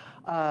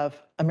 of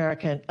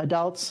American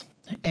adults,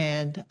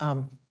 and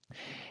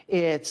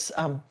it's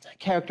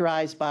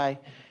characterized by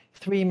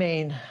three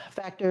main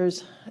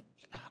factors: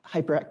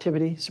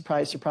 hyperactivity,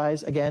 surprise,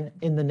 surprise, again,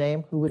 in the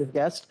name, who would have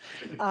guessed,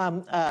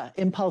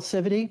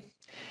 impulsivity,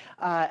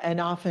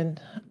 and often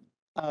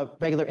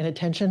regular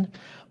inattention.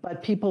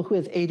 But people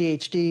with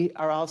ADHD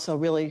are also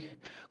really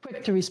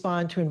quick to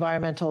respond to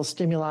environmental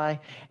stimuli,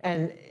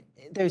 and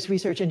there's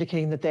research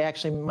indicating that they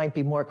actually might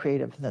be more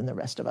creative than the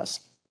rest of us.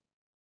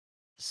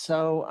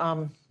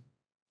 So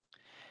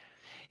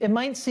it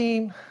might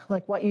seem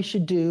like what you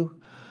should do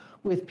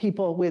with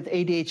people with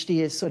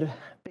ADHD is sort of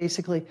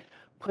basically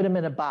put them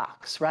in a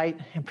box, right?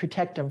 And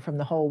protect them from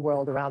the whole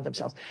world around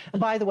themselves. And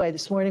by the way,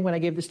 this morning when I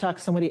gave this talk,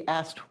 somebody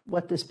asked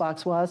what this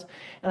box was.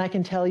 And I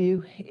can tell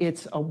you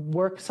it's a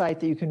work site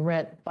that you can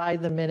rent by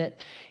the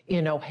minute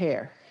in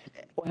O'Hare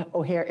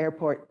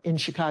Airport in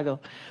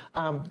Chicago.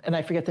 And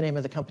I forget the name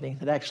of the company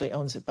that actually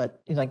owns it,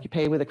 but you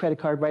pay with a credit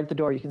card right at the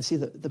door. You can see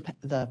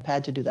the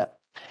pad to do that.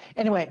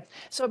 Anyway,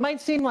 so it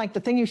might seem like the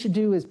thing you should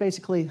do is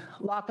basically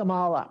lock them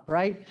all up,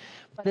 right?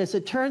 But as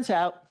it turns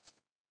out,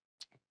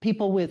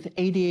 people with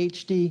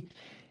ADHD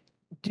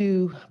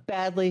do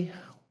badly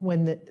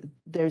when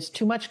there's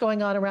too much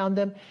going on around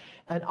them,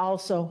 and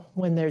also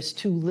when there's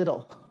too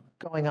little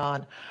going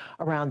on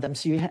around them.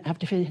 So you have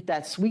to hit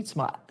that sweet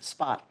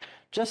spot.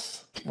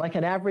 Just like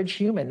an average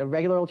human, a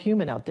regular old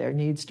human out there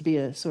needs to be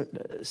a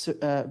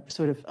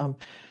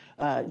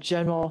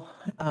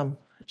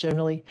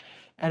generally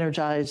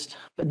energized,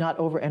 but not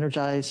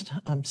over-energized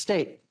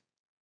state.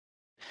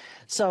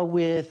 So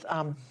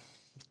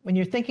when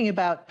you're thinking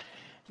about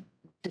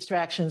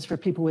distractions for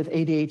people with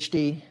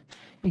ADHD,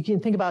 you can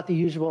think about the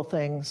usual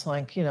things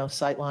like,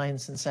 sight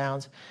lines and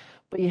sounds,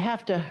 but you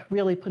have to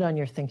really put on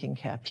your thinking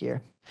cap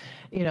here,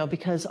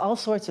 because all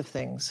sorts of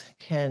things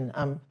can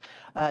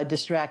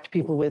distract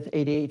people with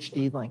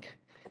ADHD, like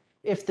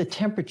if the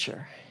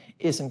temperature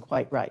isn't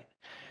quite right.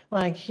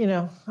 Like,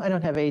 I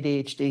don't have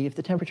ADHD. If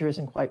the temperature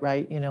isn't quite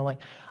right,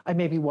 I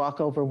maybe walk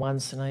over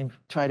once and I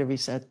try to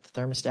reset the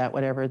thermostat,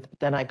 whatever,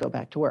 then I go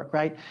back to work,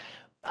 right?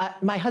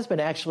 My husband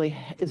actually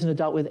is an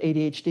adult with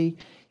ADHD.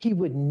 He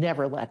would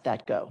never let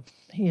that go.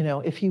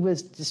 If he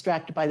was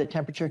distracted by the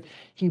temperature,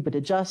 he would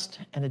adjust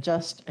and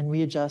adjust and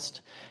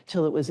readjust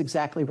till it was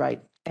exactly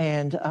right.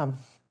 And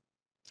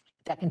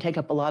that can take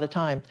up a lot of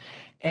time.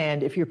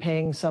 And if you're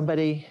paying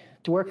somebody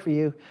to work for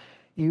you,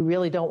 you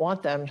really don't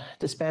want them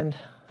to spend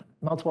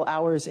multiple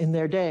hours in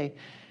their day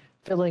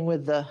fiddling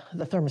with the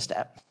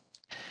thermostat.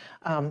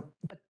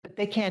 But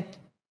they can't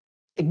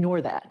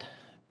ignore that,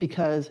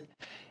 because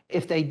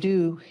if they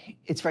do,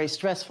 it's very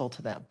stressful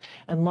to them.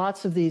 And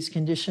lots of these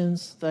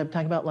conditions that I'm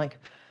talking about, like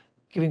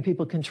giving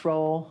people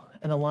control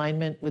and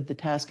alignment with the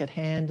task at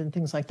hand and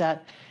things like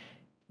that,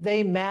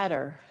 they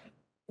matter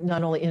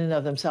not only in and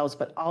of themselves,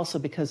 but also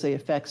because they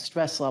affect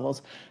stress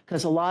levels,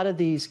 because a lot of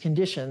these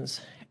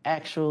conditions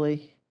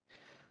actually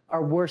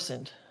are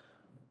worsened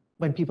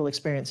when people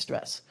experience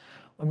stress.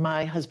 When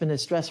my husband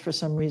is stressed for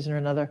some reason or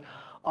another,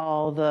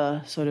 all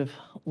the sort of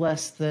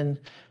less than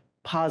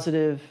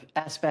positive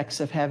aspects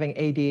of having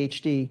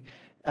ADHD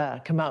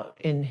come out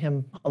in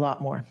him a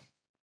lot more.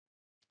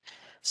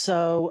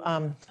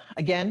 So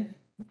again,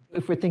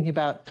 if we're thinking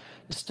about,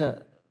 just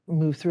to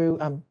move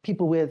through,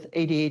 people with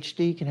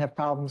ADHD can have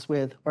problems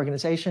with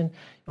organization.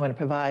 You want to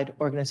provide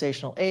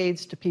organizational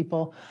aids to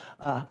people,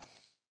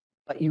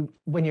 but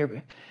when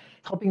you're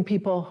helping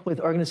people with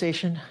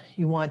organization,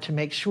 you want to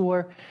make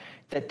sure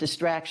that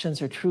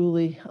distractions are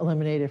truly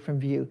eliminated from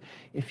view.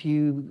 If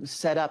you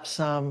set up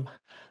some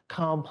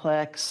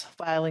complex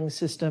filing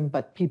system,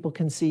 but people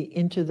can see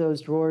into those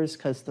drawers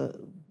because the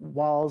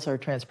walls are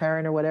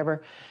transparent or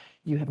whatever,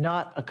 you have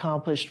not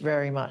accomplished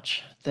very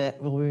much.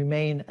 That will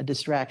remain a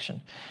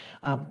distraction.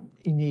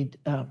 You need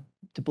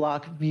to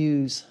block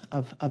views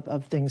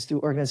of things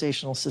through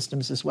organizational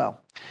systems as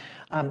well.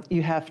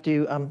 You have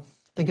to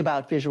think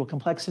about visual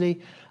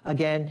complexity.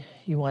 Again,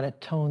 you want to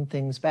tone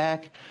things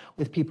back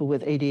with people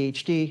with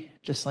ADHD,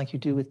 just like you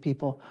do with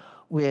people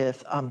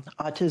with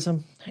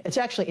autism. It's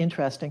actually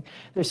interesting.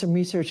 There's some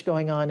research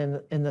going on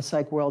in the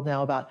psych world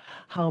now about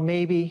how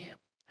maybe,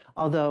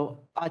 although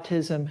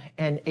autism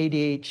and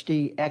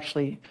ADHD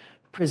actually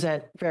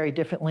present very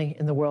differently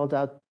in the world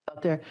out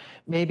there,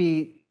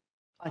 maybe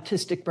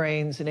autistic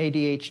brains and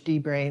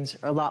ADHD brains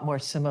are a lot more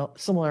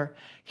similar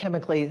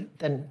chemically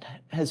than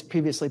has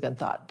previously been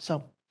thought.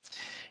 So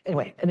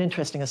anyway, an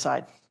interesting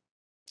aside.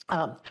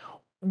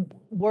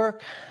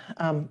 Work,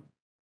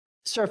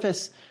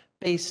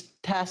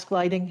 surface-based task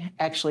lighting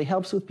actually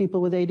helps with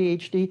people with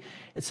ADHD.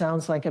 It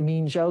sounds like a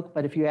mean joke,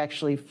 but if you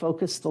actually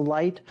focus the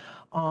light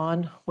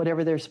on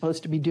whatever they're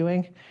supposed to be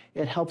doing,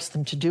 it helps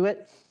them to do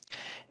it.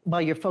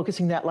 While you're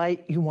focusing that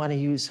light, you want to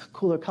use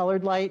cooler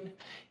colored light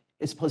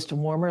as opposed to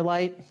warmer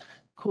light.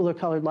 Cooler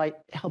colored light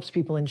helps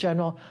people in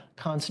general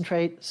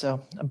concentrate, so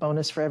a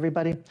bonus for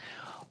everybody.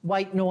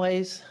 White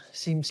noise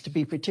seems to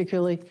be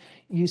particularly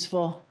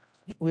useful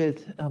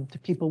with to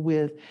people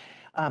with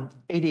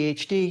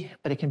ADHD,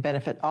 but it can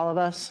benefit all of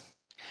us.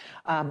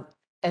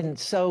 And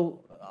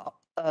so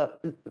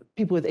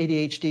people with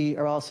ADHD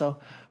are also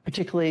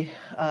particularly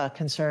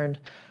concerned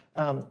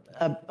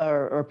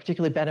or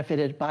particularly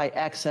benefited by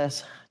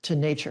access to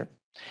nature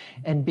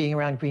and being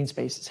around green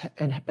spaces,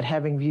 but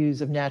having views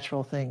of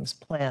natural things,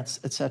 plants,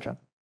 etc.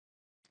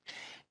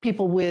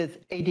 People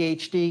with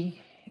ADHD,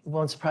 it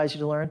won't surprise you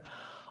to learn,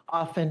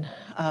 often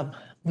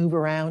move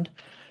around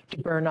to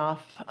burn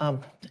off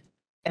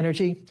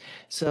energy.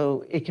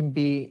 So it can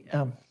be,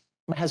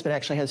 my husband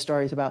actually has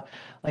stories about,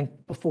 like,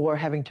 before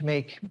having to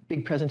make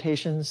big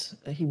presentations,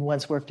 he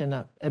once worked in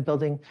a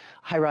building,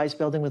 high-rise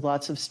building with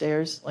lots of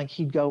stairs. Like,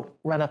 he'd go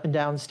run up and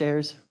down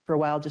stairs for a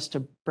while just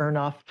to burn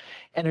off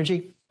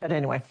energy. But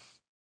anyway,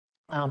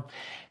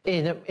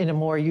 in a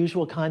more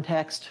usual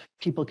context,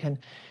 people can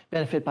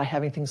benefit by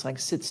having things like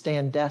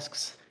sit-stand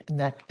desks and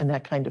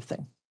that kind of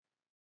thing.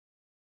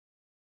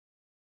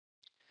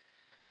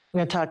 I'm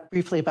going to talk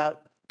briefly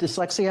about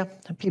dyslexia.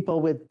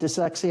 People with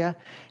dyslexia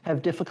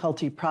have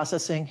difficulty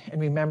processing and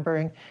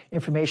remembering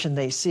information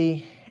they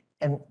see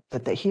and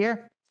that they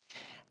hear.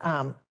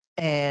 The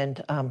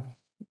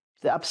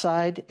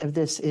upside of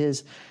this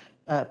is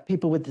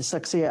people with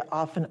dyslexia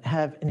often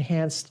have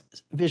enhanced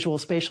visual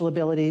spatial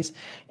abilities,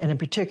 and in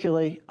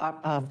particular,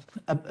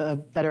 a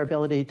better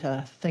ability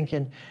to think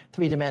in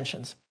 3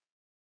 dimensions.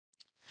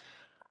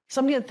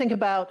 Something to think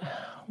about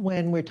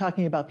when we're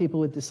talking about people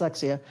with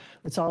dyslexia,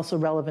 it's also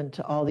relevant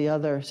to all the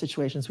other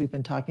situations we've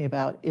been talking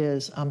about,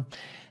 is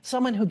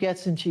someone who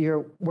gets into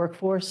your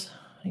workforce,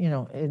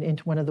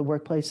 into one of the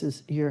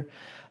workplaces you're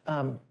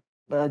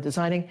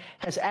designing,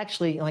 has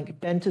actually,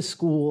 like, been to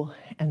school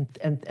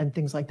and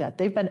things like that.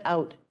 They've been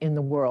out in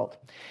the world.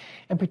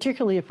 And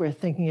particularly if we're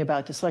thinking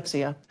about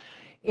dyslexia,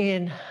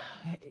 in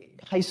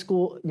high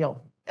school,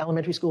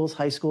 elementary schools,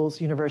 high schools,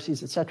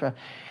 universities, etc.,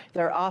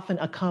 there are often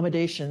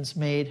accommodations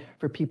made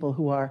for people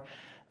who are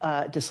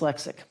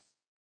dyslexic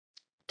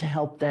to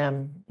help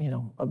them,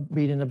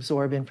 read and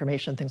absorb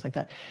information, things like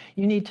that.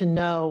 You need to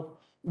know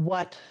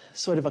what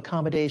sort of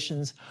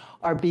accommodations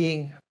are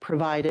being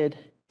provided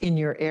in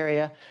your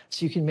area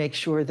so you can make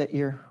sure that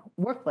your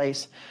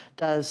workplace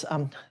does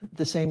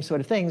the same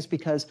sort of things,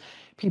 because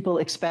people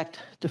expect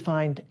to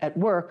find at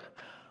work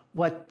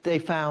what they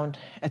found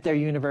at their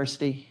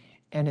university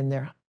and in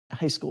their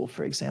high school,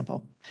 for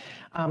example.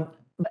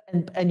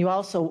 And you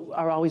also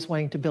are always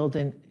wanting to build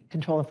in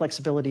control and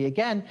flexibility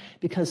again,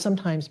 because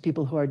sometimes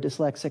people who are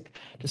dyslexic,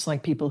 just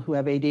like people who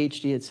have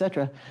ADHD, et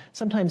cetera,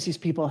 sometimes these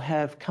people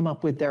have come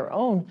up with their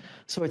own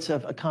sorts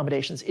of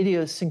accommodations,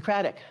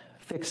 idiosyncratic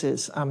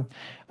fixes,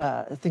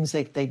 things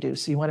they do.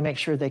 So you want to make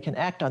sure they can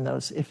act on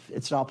those if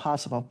it's at all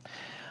possible.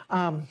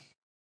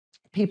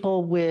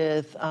 People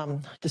with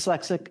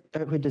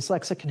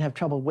dyslexic can have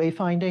trouble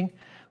wayfinding,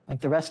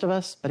 like the rest of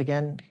us, but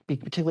again, be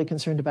particularly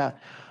concerned about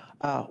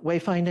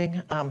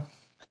wayfinding.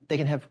 They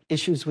can have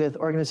issues with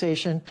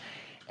organization,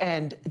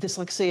 and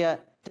dyslexia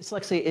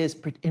is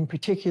in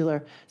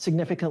particular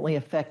significantly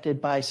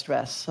affected by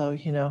stress. So,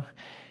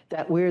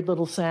 that weird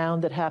little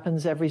sound that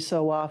happens every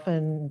so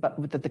often,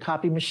 but that the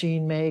copy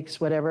machine makes,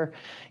 whatever,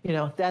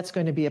 that's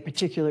going to be a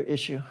particular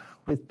issue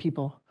with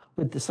people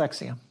with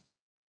dyslexia.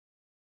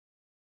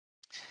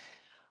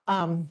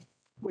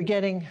 We're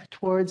getting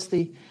towards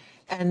the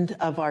end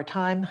of our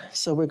time,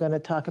 so we're going to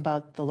talk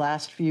about the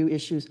last few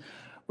issues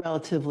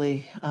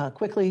relatively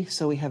quickly,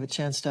 so we have a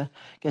chance to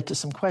get to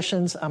some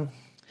questions. We're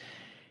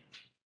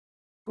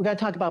going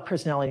to talk about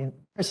personality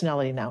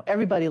now.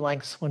 Everybody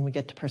likes when we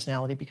get to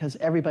personality because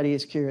everybody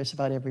is curious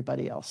about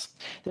everybody else.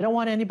 They don't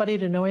want anybody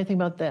to know anything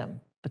about them,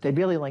 but they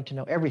really like to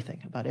know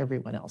everything about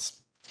everyone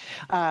else.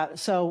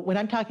 So when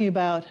I'm talking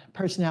about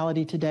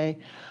personality today,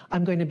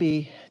 I'm going to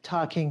be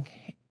talking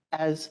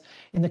as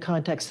in the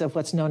context of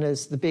what's known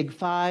as the Big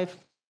Five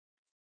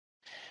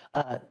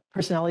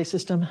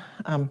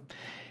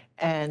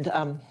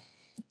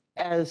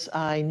as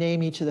I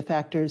name each of the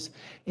factors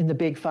in the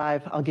big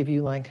five, I'll give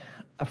you like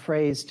a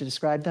phrase to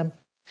describe them.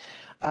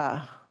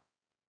 The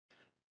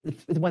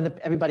one that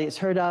everybody has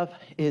heard of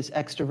is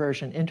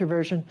extroversion,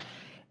 introversion.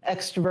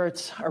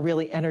 Extroverts are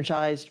really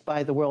energized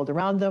by the world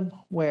around them,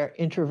 where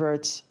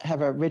introverts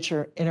have a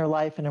richer inner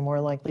life and are more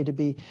likely to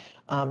be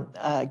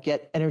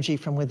get energy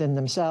from within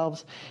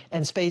themselves.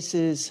 And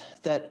spaces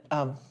that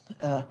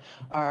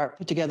are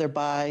put together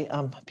by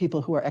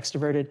people who are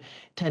extroverted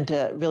tend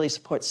to really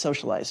support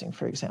socializing,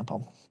 for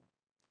example.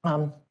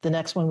 The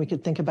next one we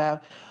could think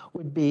about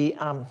would be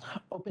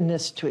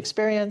openness to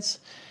experience.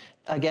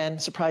 Again,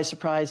 surprise,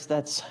 surprise,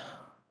 that's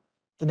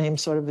the name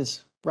sort of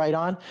is right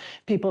on.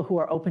 People who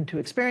are open to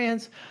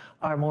experience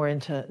are more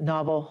into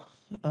novel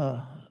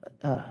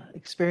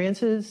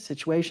experiences,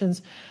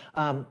 situations,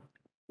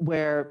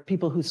 where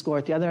people who score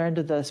at the other end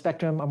of the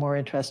spectrum are more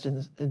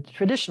interested in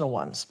traditional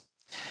ones.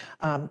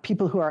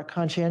 People who are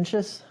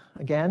conscientious,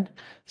 again,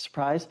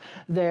 surprise,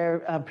 they're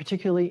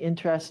particularly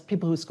interested,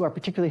 people who score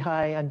particularly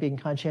high on being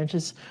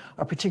conscientious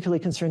are particularly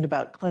concerned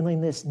about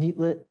cleanliness,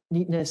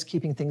 neatness,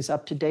 keeping things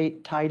up to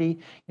date, tidy,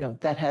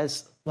 that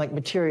has like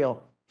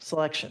material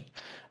selection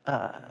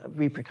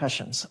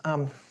repercussions.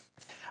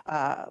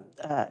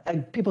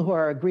 People who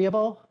are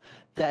agreeable,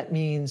 that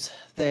means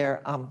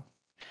they're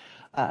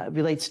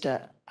relates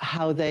to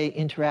how they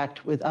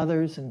interact with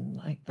others and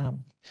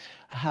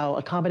how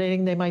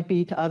accommodating they might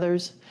be to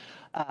others.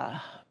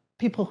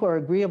 People who are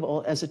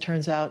agreeable, as it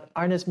turns out,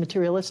 aren't as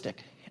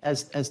materialistic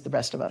as the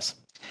rest of us.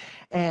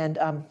 And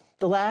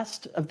the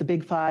last of the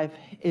big five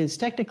is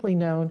technically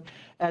known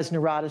as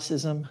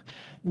neuroticism.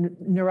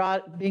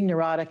 Being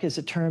neurotic is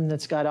a term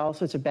that's got all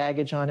sorts of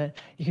baggage on it.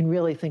 You can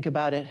really think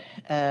about it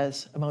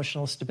as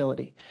emotional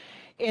stability.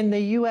 In the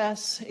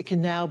US, it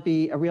can now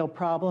be a real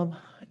problem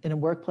in a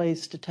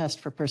workplace to test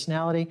for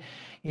personality.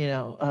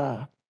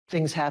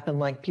 Things happen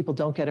like people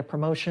don't get a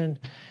promotion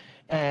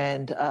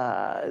and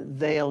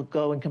they'll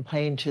go and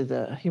complain to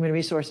the human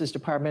resources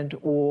department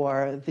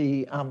or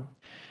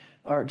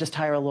just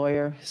hire a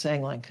lawyer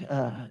saying like,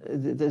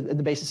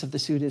 the basis of the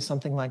suit is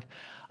something like,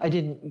 I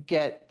didn't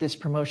get this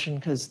promotion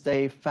because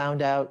they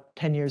found out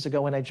 10 years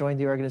ago when I joined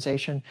the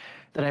organization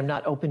that I'm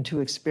not open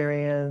to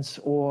experience,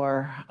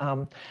 or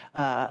I'm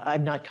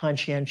not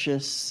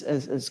conscientious,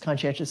 as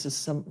conscientious as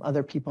some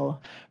other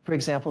people, for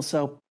example.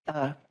 So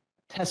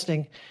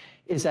testing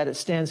is at a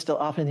standstill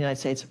often in the United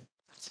States.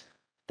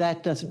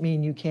 That doesn't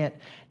mean you can't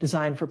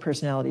design for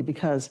personality,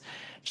 because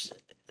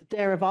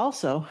there have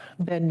also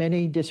been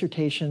many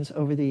dissertations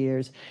over the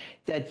years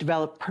that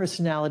develop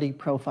personality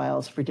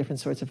profiles for different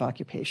sorts of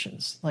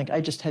occupations. Like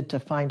I just had to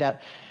find out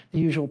the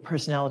usual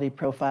personality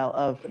profile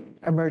of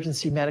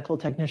emergency medical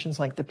technicians,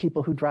 like the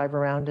people who drive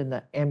around in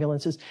the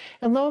ambulances.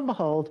 And lo and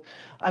behold,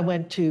 I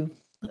went to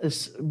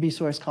this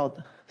resource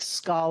called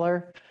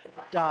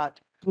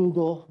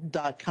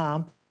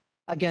scholar.google.com.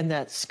 Again,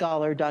 that's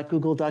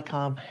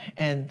scholar.google.com,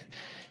 and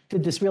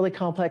did this really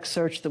complex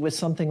search that was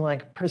something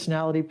like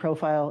personality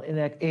profile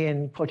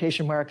in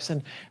quotation marks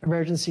and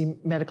emergency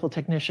medical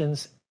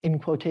technicians in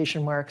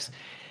quotation marks,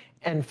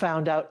 and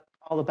found out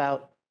all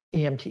about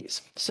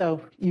EMTs. So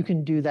you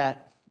can do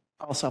that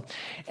also.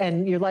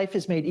 And your life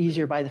is made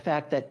easier by the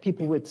fact that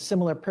people with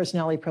similar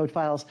personality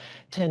profiles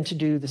tend to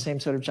do the same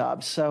sort of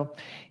jobs. So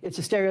it's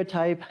a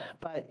stereotype,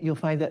 but you'll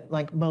find that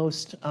like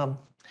most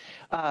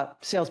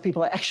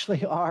salespeople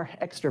actually are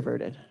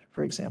extroverted,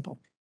 for example.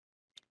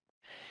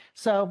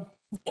 So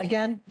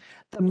again,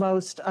 the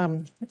most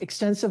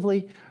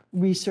extensively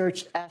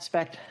researched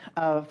aspect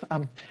of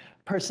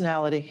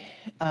personality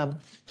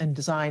and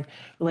design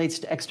relates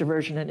to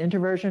extroversion and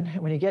introversion.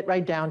 And when you get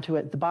right down to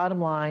it, the bottom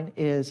line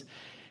is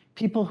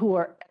people who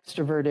are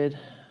extroverted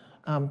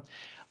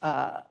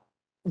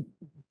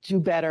do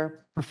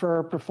better,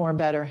 perform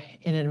better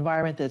in an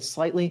environment that's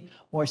slightly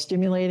more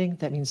stimulating.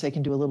 That means they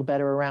can do a little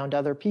better around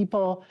other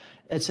people,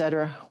 et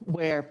cetera,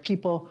 where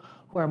people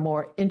who are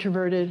more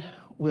introverted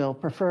will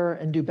prefer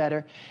and do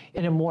better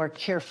in a more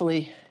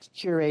carefully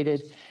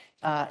curated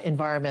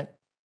environment.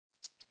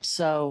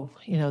 So,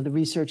 the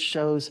research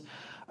shows,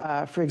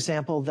 for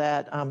example,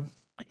 that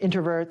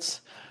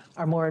introverts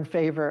are more in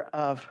favor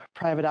of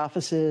private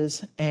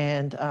offices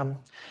and at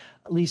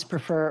least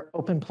prefer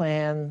open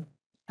plan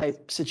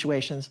type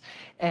situations.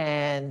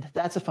 And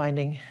that's a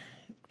finding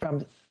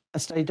from a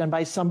study done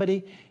by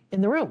somebody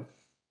in the room,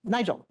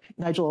 Nigel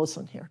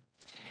Olson here.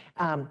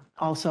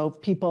 Also,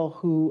 people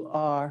who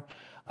are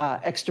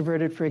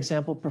extroverted, for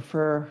example,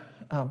 prefer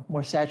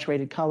more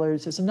saturated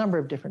colors. There's a number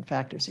of different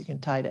factors you can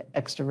tie to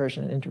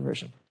extroversion and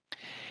introversion.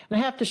 And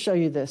I have to show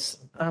you this.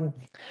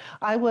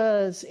 I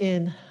was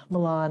in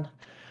Milan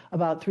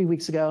about 3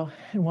 weeks ago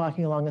and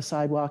walking along a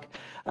sidewalk,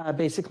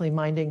 basically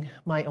minding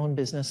my own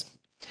business,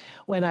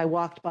 when I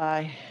walked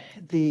by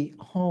the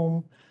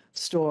home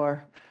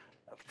store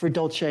for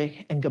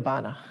Dolce &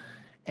 Gabbana.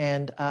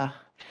 And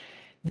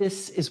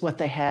this is what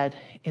they had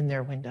in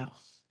their window.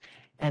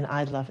 And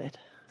I love it.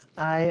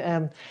 I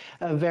am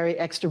very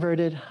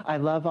extroverted. I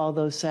love all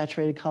those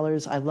saturated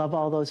colors. I love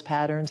all those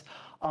patterns,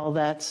 all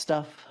that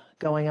stuff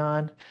going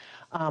on.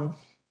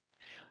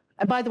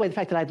 And by the way, the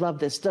fact that I love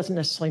this doesn't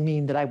necessarily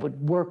mean that I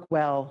would work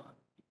well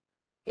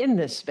in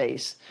this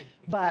space,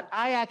 but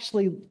I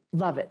actually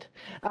love it.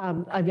 I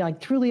mean, like,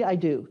 truly I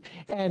do.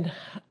 And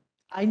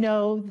I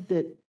know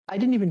that I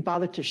didn't even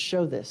bother to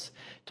show this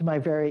to my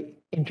very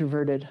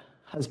introverted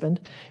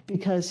husband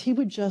because he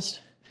would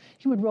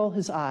roll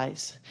his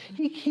eyes.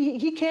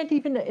 He can't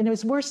even, in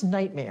his worst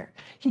nightmare,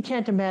 he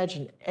can't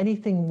imagine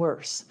anything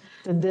worse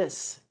than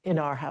this in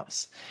our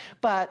house.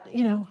 But,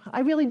 I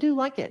really do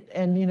like it.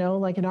 And,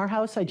 like in our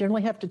house, I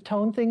generally have to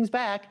tone things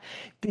back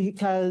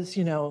because,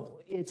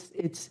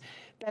 it's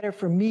better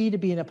for me to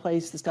be in a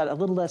place that's got a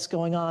little less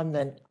going on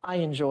than I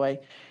enjoy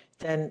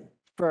than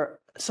for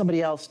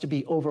somebody else to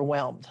be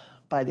overwhelmed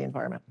by the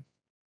environment.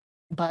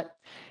 But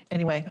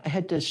anyway, I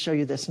had to show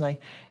you this, and I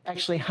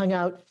actually hung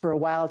out for a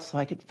while so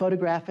I could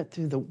photograph it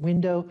through the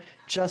window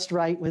just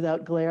right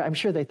without glare. I'm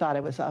sure they thought I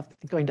was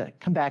going to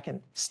come back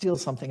and steal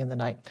something in the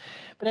night.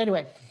 But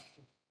anyway,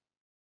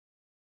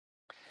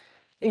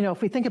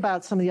 if we think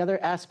about some of the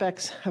other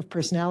aspects of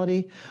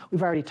personality,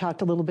 we've already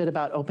talked a little bit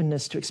about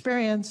openness to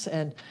experience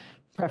and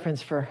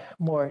preference for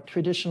more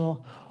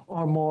traditional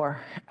or more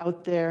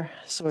out there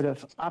sort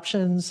of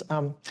options,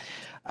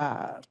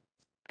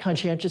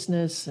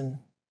 conscientiousness and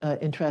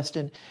interest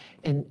in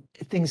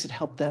things that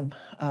help them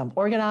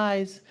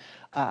organize,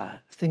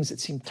 things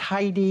that seem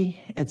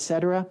tidy,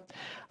 etc.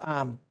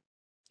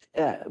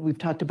 We've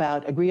talked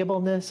about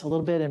agreeableness a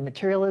little bit and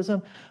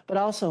materialism, but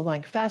also,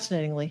 like,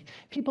 fascinatingly,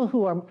 people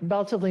who are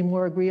relatively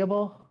more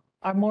agreeable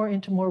are more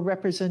into more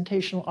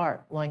representational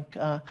art, like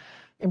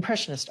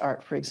impressionist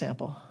art, for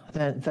example,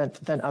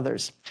 than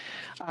others.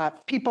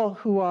 People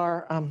who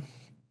are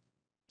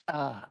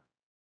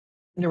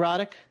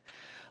neurotic,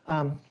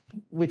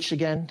 which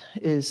again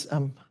is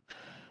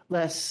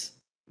less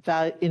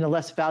in a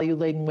less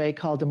value-laden way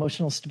called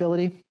emotional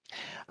stability.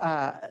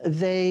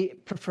 They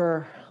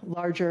prefer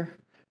larger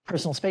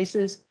personal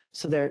spaces,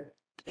 so they're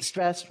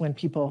stressed when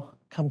people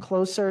come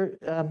closer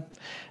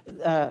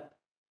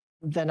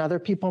than other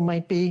people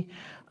might be.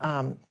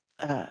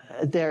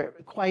 They're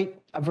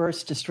quite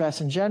averse to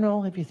stress in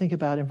general, if you think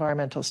about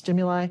environmental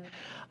stimuli.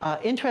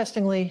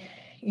 Interestingly,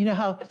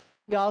 how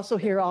we also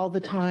hear all the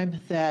time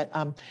that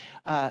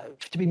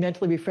to be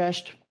mentally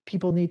refreshed,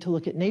 people need to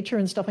look at nature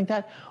and stuff like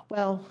that.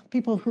 Well,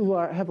 people who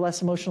have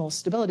less emotional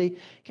stability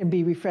can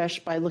be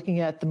refreshed by looking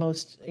at the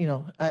most,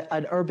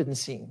 an urban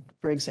scene,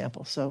 for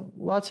example. So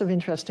lots of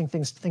interesting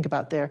things to think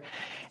about there.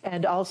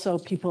 And also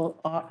people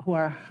who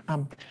are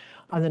on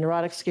the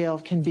neurotic scale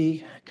can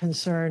be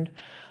concerned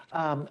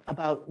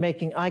about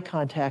making eye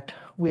contact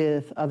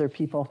with other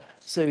people.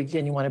 So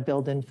again, you want to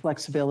build in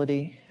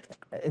flexibility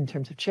in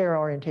terms of chair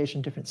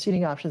orientation, different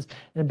seating options,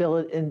 and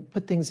ability, and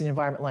put things in the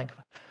environment like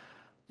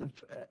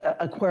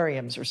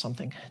aquariums or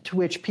something, to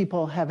which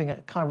people having a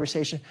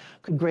conversation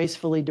could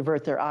gracefully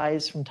divert their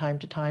eyes from time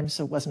to time,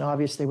 so it wasn't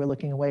obvious they were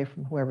looking away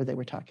from whoever they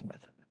were talking with.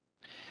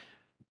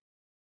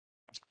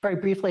 Very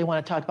briefly, I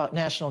want to talk about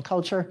national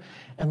culture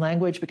and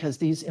language because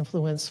these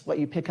influence what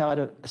you pick out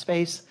of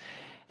space.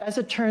 As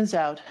it turns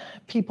out,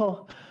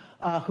 people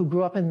who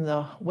grew up in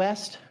the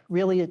West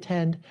really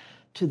attend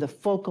to the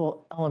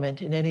focal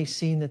element in any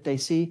scene that they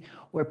see,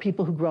 where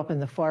people who grew up in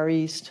the Far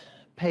East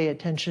pay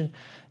attention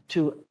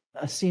to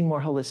a scene more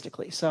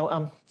holistically.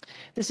 So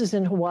this is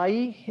in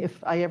Hawaii.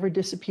 If I ever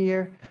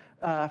disappear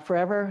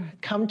forever,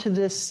 come to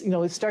this,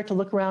 start to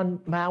look around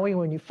Maui.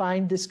 When you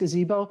find this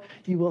gazebo,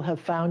 you will have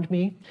found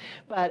me.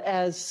 But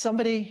as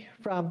somebody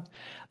from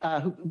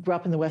who grew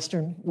up in the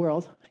Western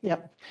world,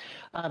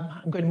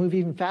 I'm going to move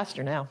even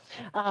faster now.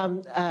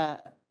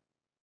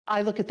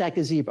 I look at that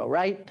gazebo,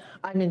 right?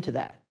 I'm into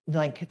that.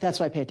 Like, that's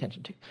what I pay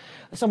attention to.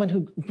 Someone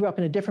who grew up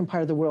in a different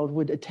part of the world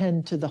would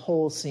attend to the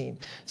whole scene.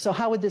 So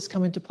how would this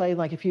come into play?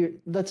 Like,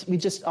 we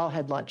just all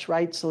had lunch,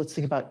 right? So let's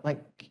think about like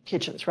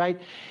kitchens, right?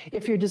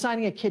 If you're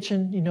designing a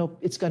kitchen,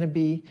 it's going to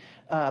be,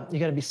 you're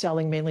going to be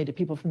selling mainly to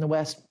people from the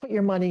West. Put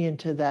your money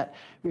into that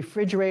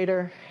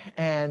refrigerator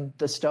and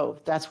the stove.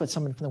 That's what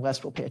someone from the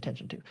West will pay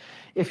attention to.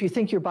 If you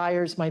think your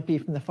buyers might be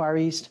from the Far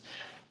East,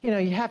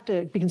 you have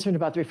to be concerned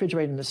about the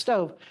refrigerator and the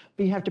stove,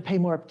 but you have to pay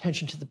more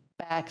attention to the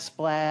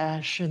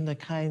backsplash and the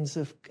kinds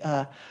of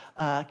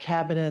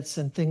cabinets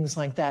and things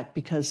like that,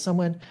 because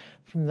someone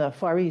from the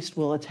Far East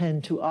will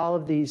attend to all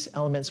of these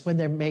elements when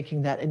they're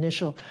making that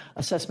initial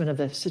assessment of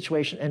the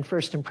situation, and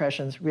first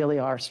impressions really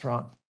are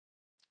strong.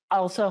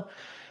 Also,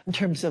 in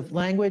terms of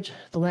language,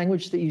 the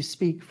language that you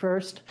speak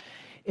first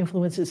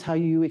influences how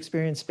you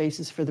experience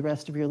spaces for the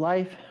rest of your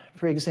life.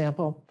 For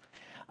example,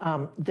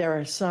 there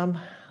are some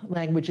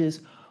languages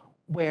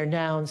where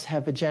nouns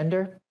have a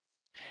gender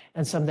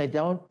and some they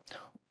don't.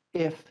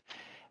 If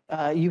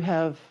you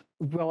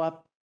grow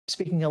up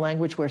speaking a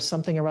language where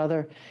something or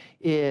other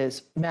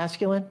is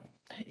masculine,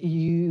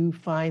 you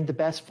find the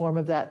best form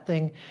of that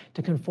thing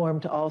to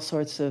conform to all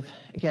sorts of,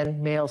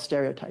 again, male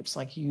stereotypes.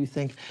 Like, you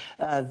think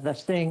the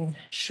thing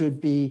should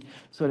be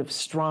sort of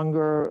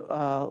stronger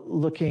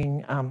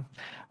looking,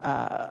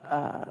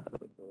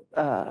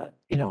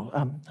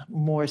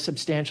 more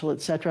substantial,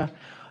 etc.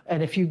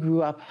 And if you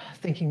grew up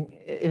thinking,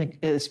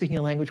 speaking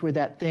a language where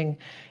that thing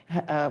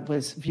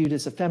was viewed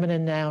as a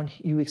feminine noun,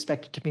 you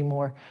expect it to be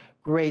more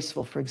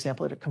graceful, for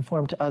example, to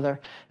conform to other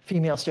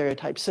female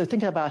stereotypes. So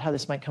think about how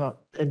this might come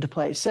up into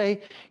play.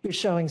 Say you're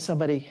showing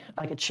somebody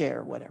like a chair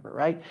or whatever,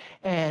 right?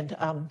 And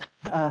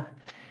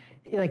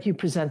like you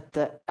present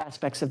the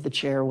aspects of the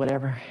chair or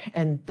whatever,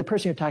 and the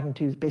person you're talking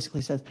to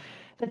basically says,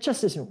 that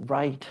just isn't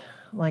right.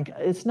 Like,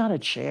 it's not a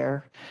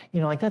chair,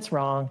 like that's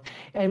wrong.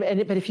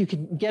 But if you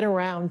can get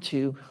around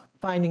to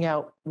finding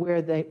out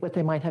what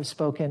they might have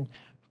spoken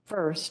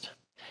first,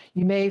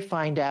 you may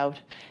find out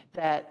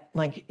that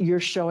like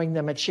you're showing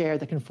them a chair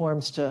that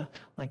conforms to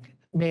like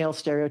male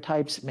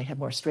stereotypes. It may have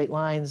more straight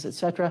lines,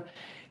 etc.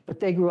 But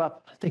they grew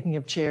up thinking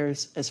of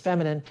chairs as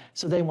feminine,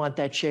 so they want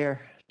that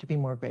chair to be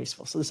more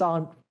graceful. So this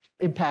all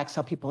impacts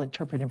how people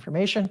interpret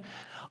information.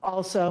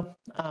 Also,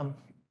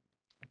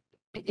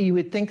 you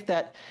would think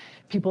that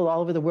people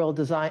all over the world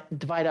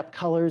divide up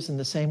colors in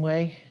the same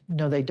way.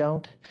 No, they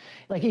don't.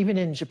 Like even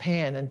in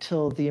Japan,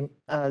 until the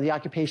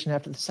occupation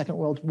after the Second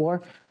World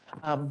War,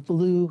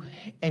 blues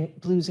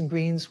and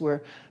greens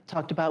were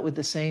talked about with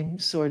the same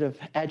sort of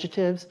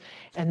adjectives.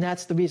 And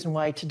that's the reason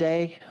why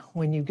today,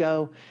 when you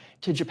go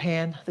to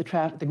Japan, the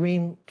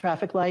green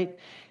traffic light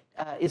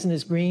isn't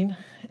as green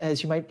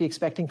as you might be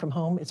expecting from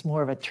home. It's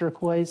more of a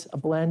turquoise, a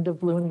blend of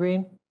blue and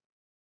green.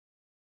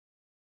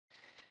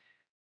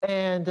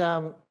 And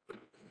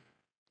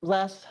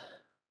lastly,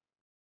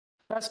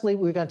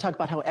 we're going to talk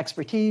about how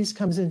expertise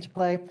comes into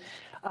play.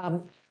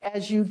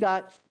 As you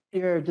got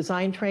your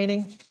design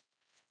training,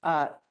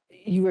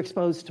 you were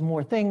exposed to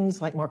more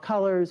things, like more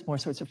colors, more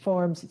sorts of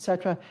forms,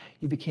 etc.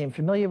 You became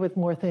familiar with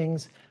more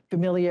things.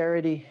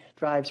 Familiarity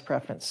drives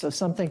preference. So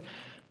something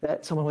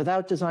that someone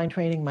without design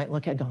training might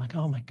look at and go like,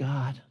 oh my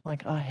God,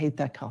 like, oh, I hate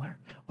that color,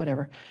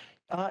 whatever.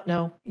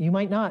 No, you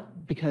might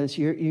not, because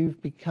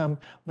you've become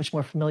much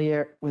more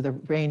familiar with a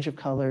range of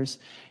colors,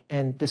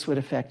 and this would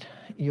affect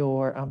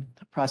your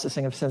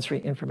processing of sensory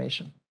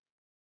information.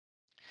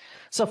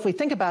 So if we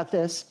think about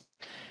this,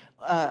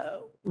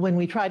 when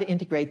we try to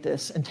integrate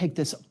this and take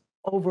this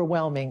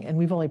overwhelming, and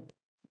we've only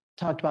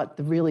talked about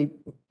the really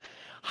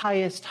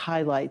highest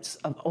highlights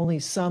of only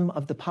some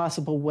of the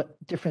possible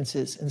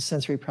differences in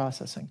sensory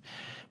processing.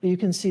 But you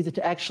can see that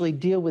to actually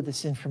deal with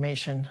this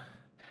information,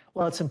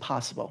 well, it's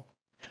impossible.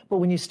 But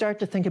when you start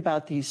to think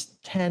about these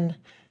 10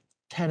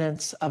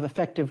 tenets of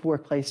effective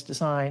workplace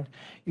design,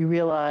 you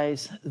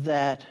realize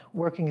that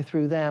working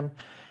through them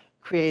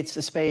creates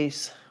a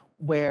space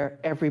where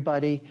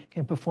everybody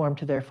can perform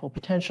to their full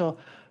potential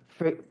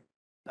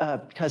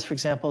because, for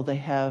example, they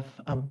have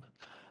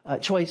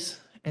choice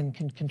and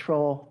can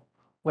control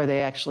where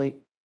they actually,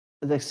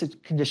 the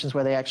conditions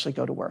where they actually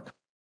go to work.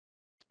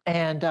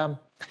 And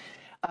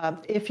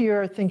if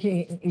you're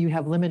thinking you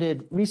have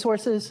limited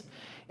resources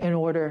in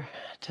order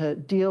to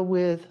deal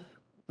with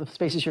the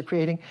spaces you're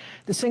creating,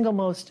 the single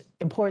most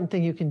important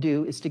thing you can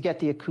do is to get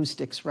the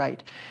acoustics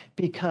right,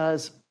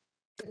 because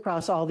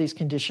across all these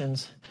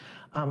conditions,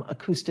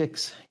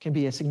 acoustics can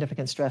be a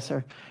significant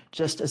stressor,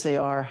 just as they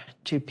are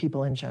to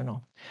people in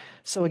general.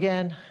 So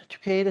again, to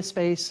create a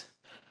space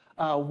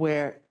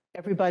where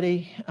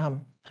everybody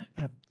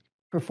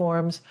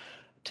performs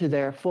to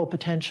their full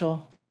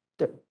potential,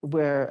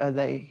 where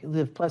they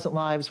live pleasant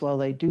lives while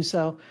they do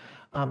so,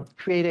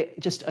 create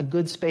just a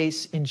good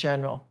space in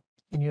general,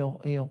 and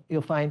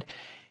you'll find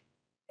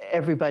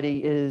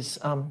everybody is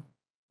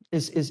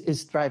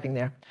thriving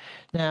there.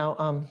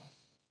 Now,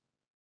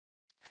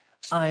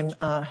 I'm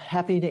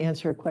happy to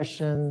answer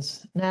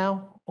questions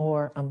now,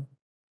 or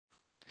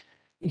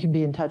you can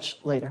be in touch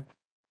later.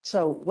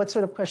 So what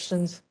sort of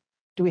questions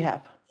do we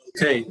have?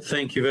 Okay,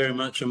 thank you very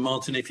much. And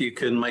Martin, if you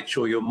can make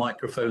sure your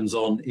microphone's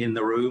on in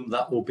the room,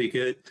 that will be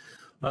good.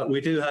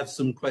 We do have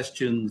some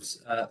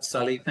questions,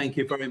 Sally. Thank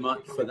you very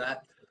much for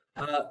that.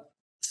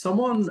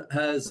 Someone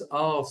has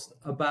asked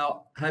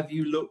about, have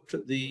you looked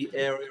at the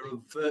area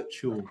of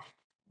virtual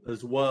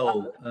as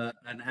well,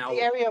 and how...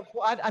 The area of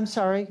what? I'm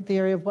sorry, the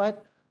area of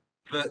what?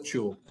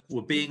 Virtual,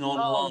 or being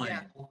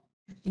online. Oh,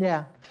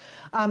 yeah.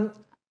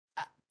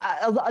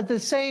 The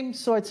same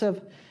sorts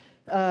of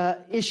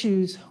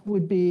issues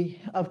would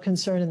be of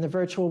concern in the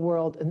virtual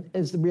world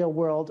as the real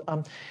world.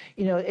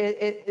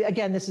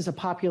 Again, this is a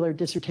popular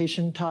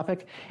dissertation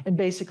topic, and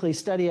basically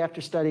study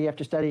after study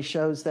after study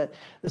shows that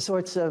the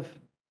sorts of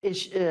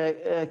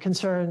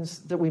concerns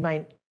that we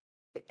might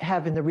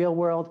have in the real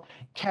world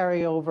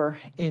carry over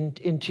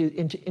into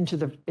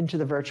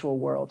the virtual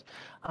world.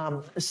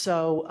 A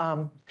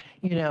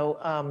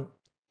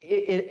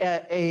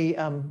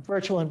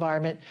virtual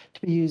environment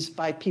to be used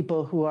by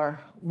people who are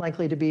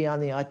likely to be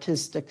on the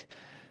autistic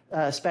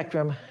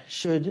spectrum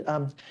should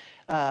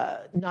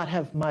not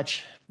have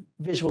much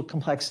visual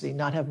complexity,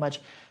 not have much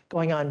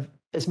going on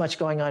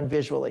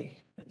visually,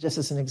 just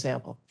as an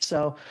example.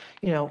 So,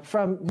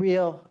 from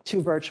real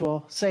to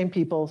virtual, same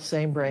people,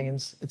 same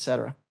brains,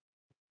 etc.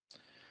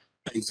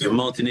 Thank you.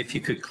 Martin, if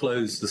you could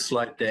close the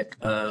slide deck,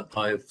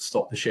 I've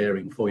stopped the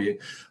sharing for you.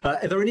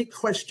 Are there any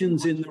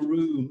questions in the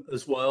room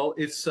as well?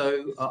 If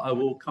so, I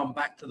will come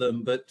back to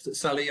them. But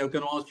Sally, I'm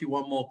going to ask you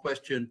one more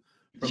question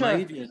from Sure.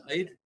 Adrian.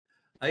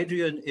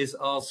 Adrian is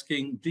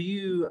asking,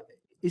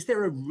 is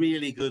there a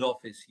really good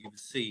office you've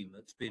seen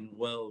that's been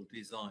well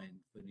designed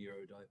for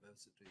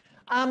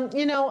neurodiversity?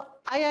 You know,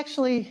 I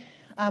actually,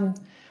 I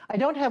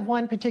don't have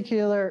one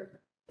particular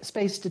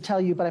space to tell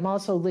you, but I'm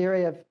also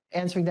leery of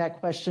answering that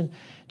question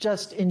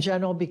just in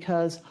general,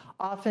 because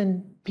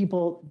often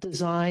people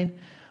design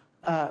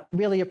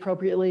really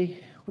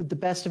appropriately with the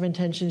best of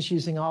intentions,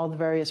 using all the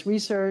various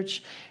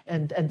research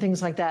and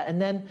things like that.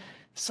 And then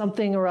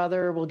something or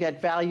other will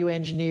get value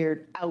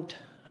engineered out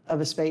of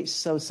a space.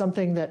 So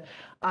something that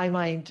I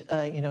might,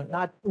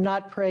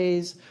 not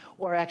praise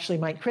or actually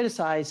might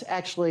criticize,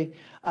 actually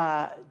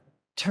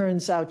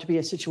turns out to be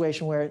a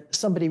situation where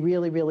somebody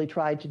really, really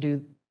tried to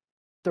do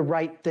the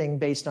right thing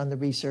based on the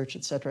research,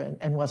 et cetera,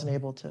 and wasn't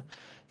able to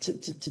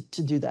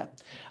do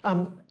that.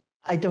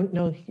 I don't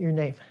know your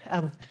name,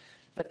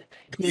 but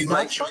you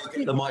make sure you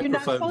get the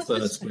microphone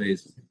first,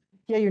 please.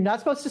 Yeah, you're not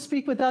supposed to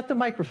speak without the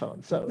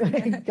microphone, so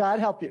God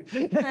help you.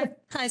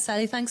 Hi,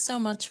 Sally. Thanks so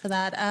much for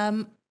that.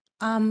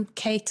 I'm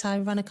Kate. I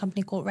run a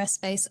company called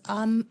RestSpace.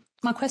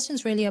 My question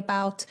is really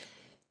about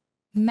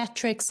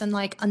metrics and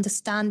like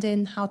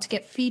understanding how to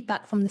get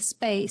feedback from the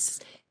space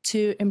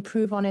to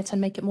improve on it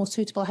and make it more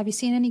suitable. Have you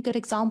seen any good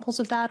examples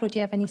of that, or do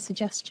you have any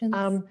suggestions?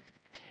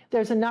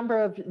 There's a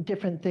number of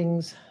different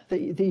things that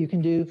you can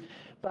do,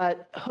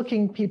 but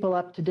hooking people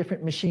up to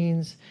different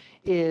machines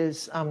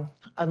is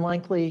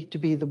unlikely to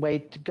be the way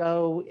to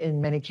go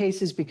in many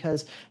cases,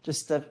 because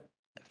just the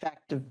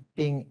fact of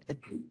being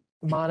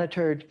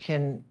monitored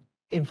can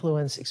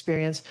influence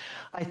experience.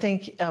 I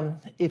think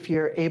if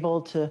you're able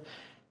to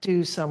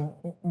do some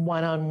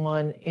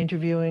one-on-one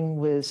interviewing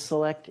with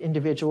select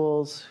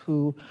individuals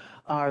who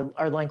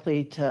are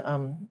likely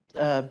to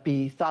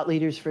be thought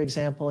leaders, for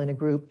example, in a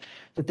group,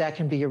 that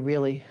can be a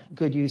really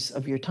good use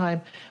of your time.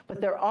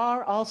 But there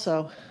are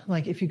also,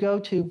 like if you go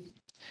to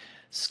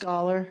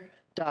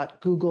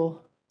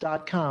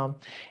scholar.google.com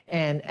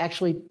and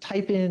actually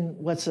type in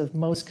what's of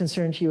most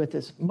concern to you at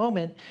this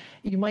moment,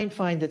 you might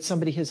find that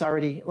somebody has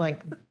already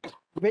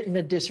written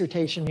a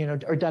dissertation,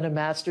 or done a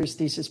master's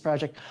thesis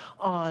project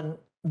on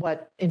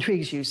what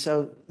intrigues you.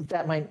 So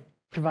that might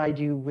provide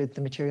you with the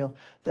material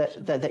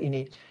that you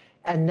need.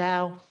 And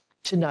now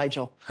to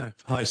Nigel.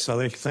 Hi,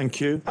 Sally.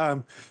 Thank you.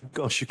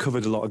 Gosh, you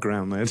covered a lot of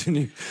ground there, didn't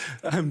you?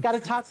 Got to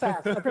talk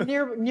fast. I'm from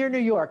near New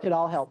York. It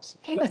all helps.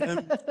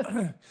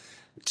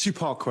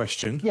 Two-part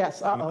question.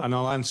 Yes. And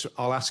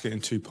I'll ask it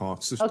in two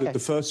parts. Okay. The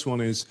first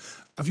one is,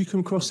 have you come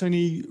across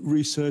any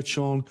research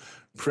on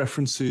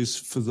preferences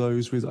for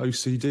those with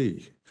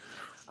OCD?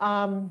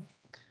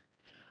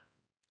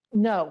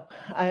 No,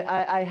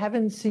 I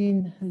haven't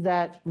seen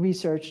that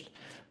researched,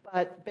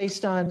 but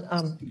based on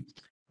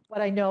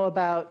what I know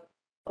about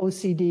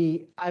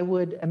OCD, I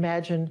would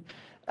imagine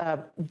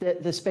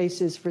that the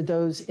spaces for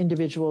those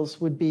individuals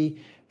would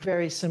be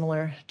very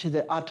similar to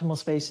the optimal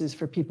spaces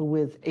for people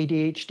with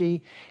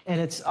ADHD.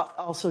 And it's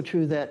also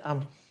true that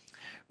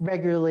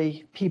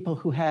regularly people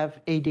who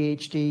have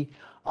ADHD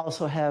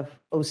also have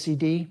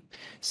OCD.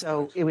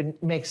 So it would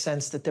make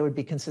sense that there would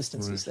be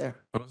consistencies there.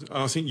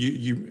 I think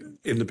you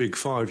in the big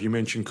five, you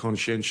mentioned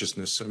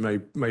conscientiousness, so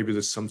maybe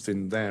there's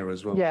something there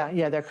as well.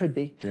 Yeah, there could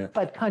be. Yeah.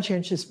 But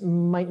conscientious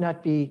might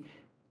not be,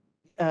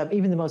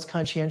 even the most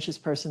conscientious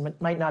person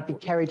might not be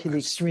carried to the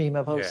extreme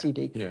of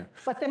OCD. Yeah.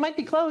 But they might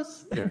be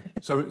close. Yeah.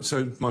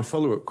 So my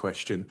follow-up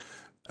question,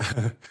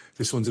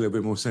 this one's a little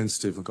bit more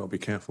sensitive. I've got to be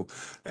careful.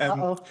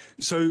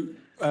 So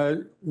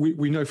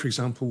we know, for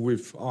example,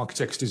 with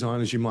architects,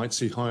 designers, you might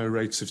see higher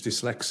rates of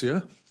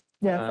dyslexia.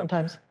 Yeah,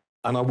 sometimes.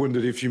 And I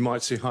wondered if you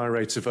might see higher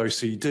rates of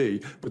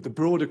OCD. But the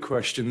broader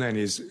question then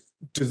is,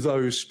 do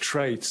those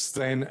traits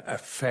then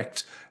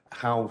affect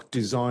how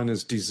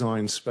designers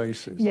design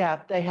spaces?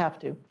 Yeah, they have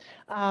to.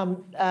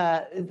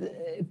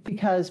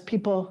 Because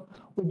people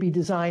would be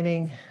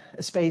designing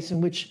a space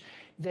in which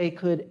they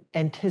could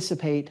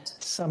anticipate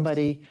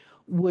somebody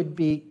would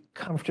be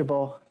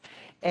comfortable.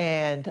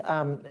 And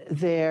I'm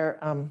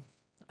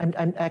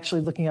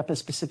actually looking up a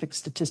specific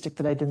statistic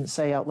that I didn't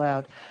say out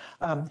loud.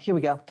 Here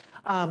we go.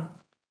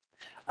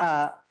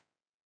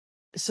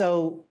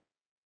 So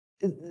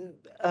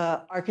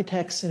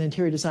architects and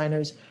interior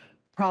designers'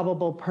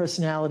 probable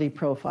personality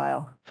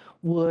profile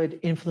would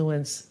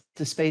influence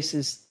the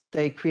spaces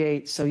they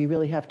create. So you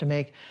really have to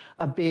make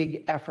a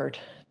big effort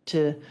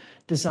to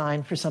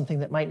design for something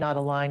that might not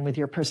align with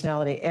your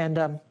personality.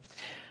 And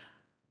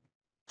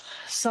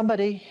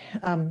somebody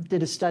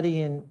did a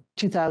study in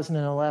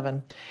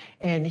 2011,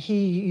 and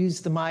he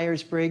used the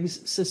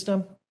Myers-Briggs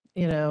system.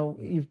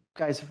 You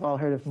guys have all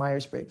heard of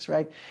Myers-Briggs,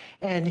 right?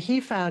 And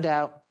he found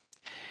out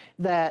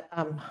that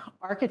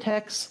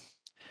architects,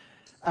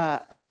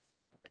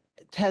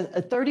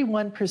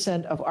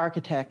 31% of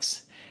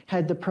architects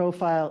had the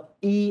profile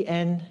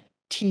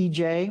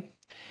ENTJ,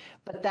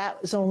 but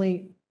that was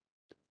only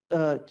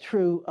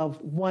true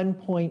of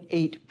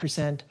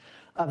 1.8%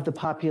 of the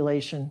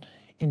population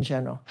in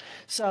general.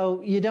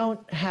 So you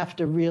don't have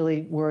to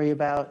really worry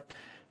about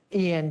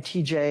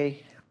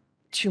ENTJ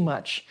too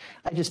much.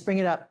 I just bring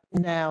it up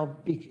now,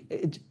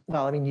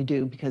 well, I mean, you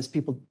do, because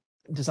people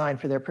design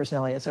for their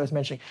personality, as I was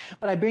mentioning,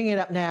 but I bring it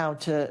up now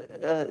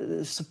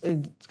to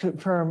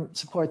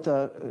support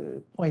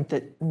the point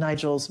that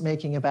Nigel's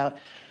making about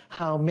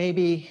how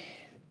maybe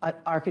an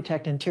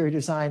architect interior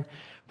design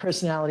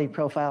personality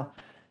profile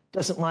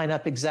doesn't line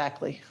up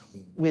exactly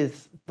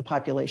with the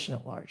population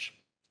at large.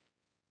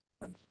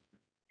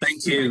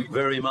 Thank you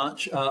very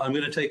much. I'm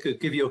going to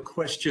give you a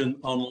question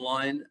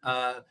online,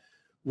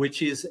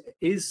 which is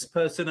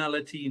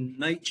personality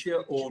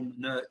nature or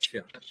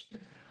nurture?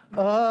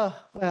 Well,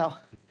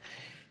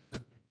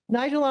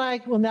 Nigel and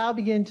I will now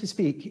begin to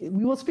speak.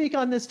 We will speak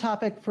on this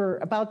topic for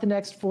about the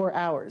next 4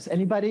 hours.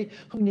 Anybody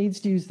who needs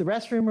to use the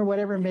restroom or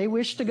whatever may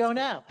wish to go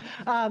now.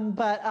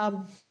 But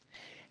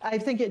I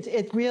think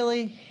it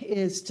really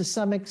is, to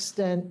some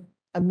extent,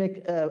 a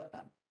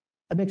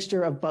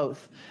mixture of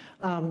both.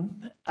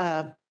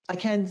 I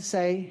can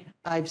say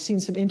I've seen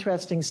some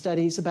interesting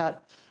studies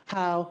about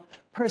how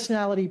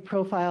personality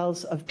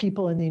profiles of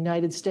people in the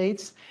United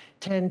States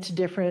tend to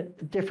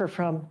differ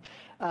from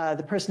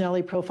the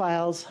personality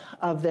profiles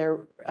of their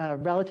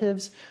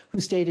relatives who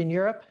stayed in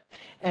Europe.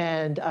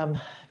 And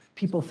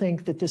people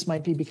think that this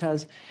might be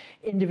because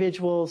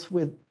individuals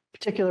with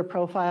particular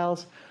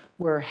profiles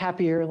were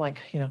happier, like,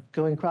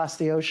 going across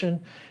the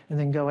ocean and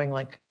then going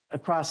like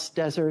across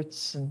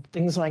deserts and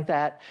things like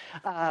that.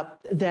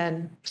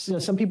 Then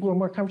some people were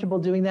more comfortable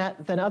doing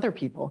that than other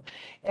people.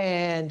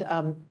 And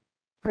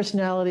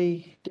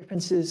personality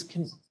differences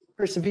can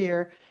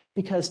persevere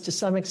because to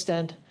some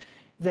extent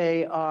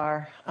they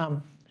are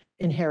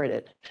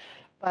inherited.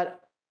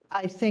 But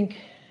I think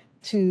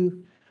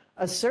to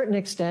a certain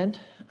extent,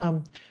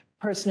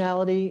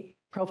 personality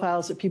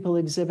profiles that people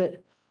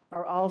exhibit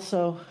can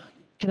also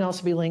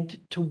be linked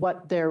to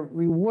what they're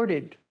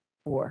rewarded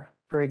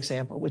for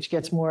example, which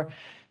gets more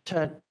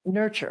to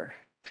nurture.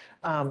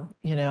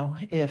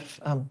 If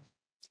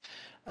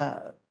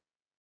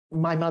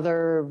my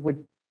mother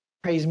would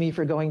praise me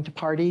for going to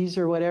parties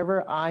or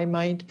whatever, I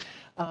might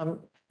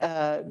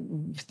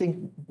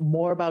think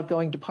more about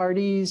going to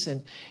parties,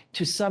 and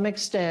to some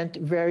extent,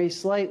 very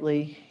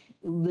slightly,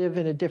 live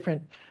in a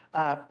different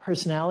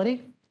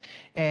personality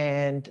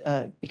and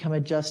become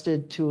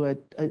adjusted to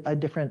a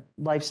different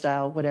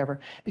lifestyle, whatever.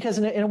 Because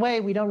in a way,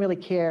 we don't really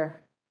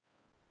care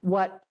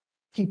what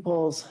we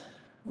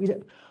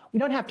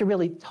don't have to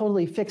really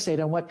totally fixate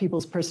on what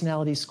people's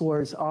personality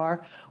scores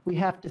are. We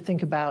have to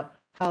think about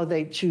how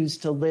they choose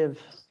to live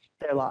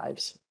their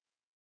lives.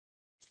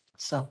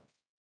 So.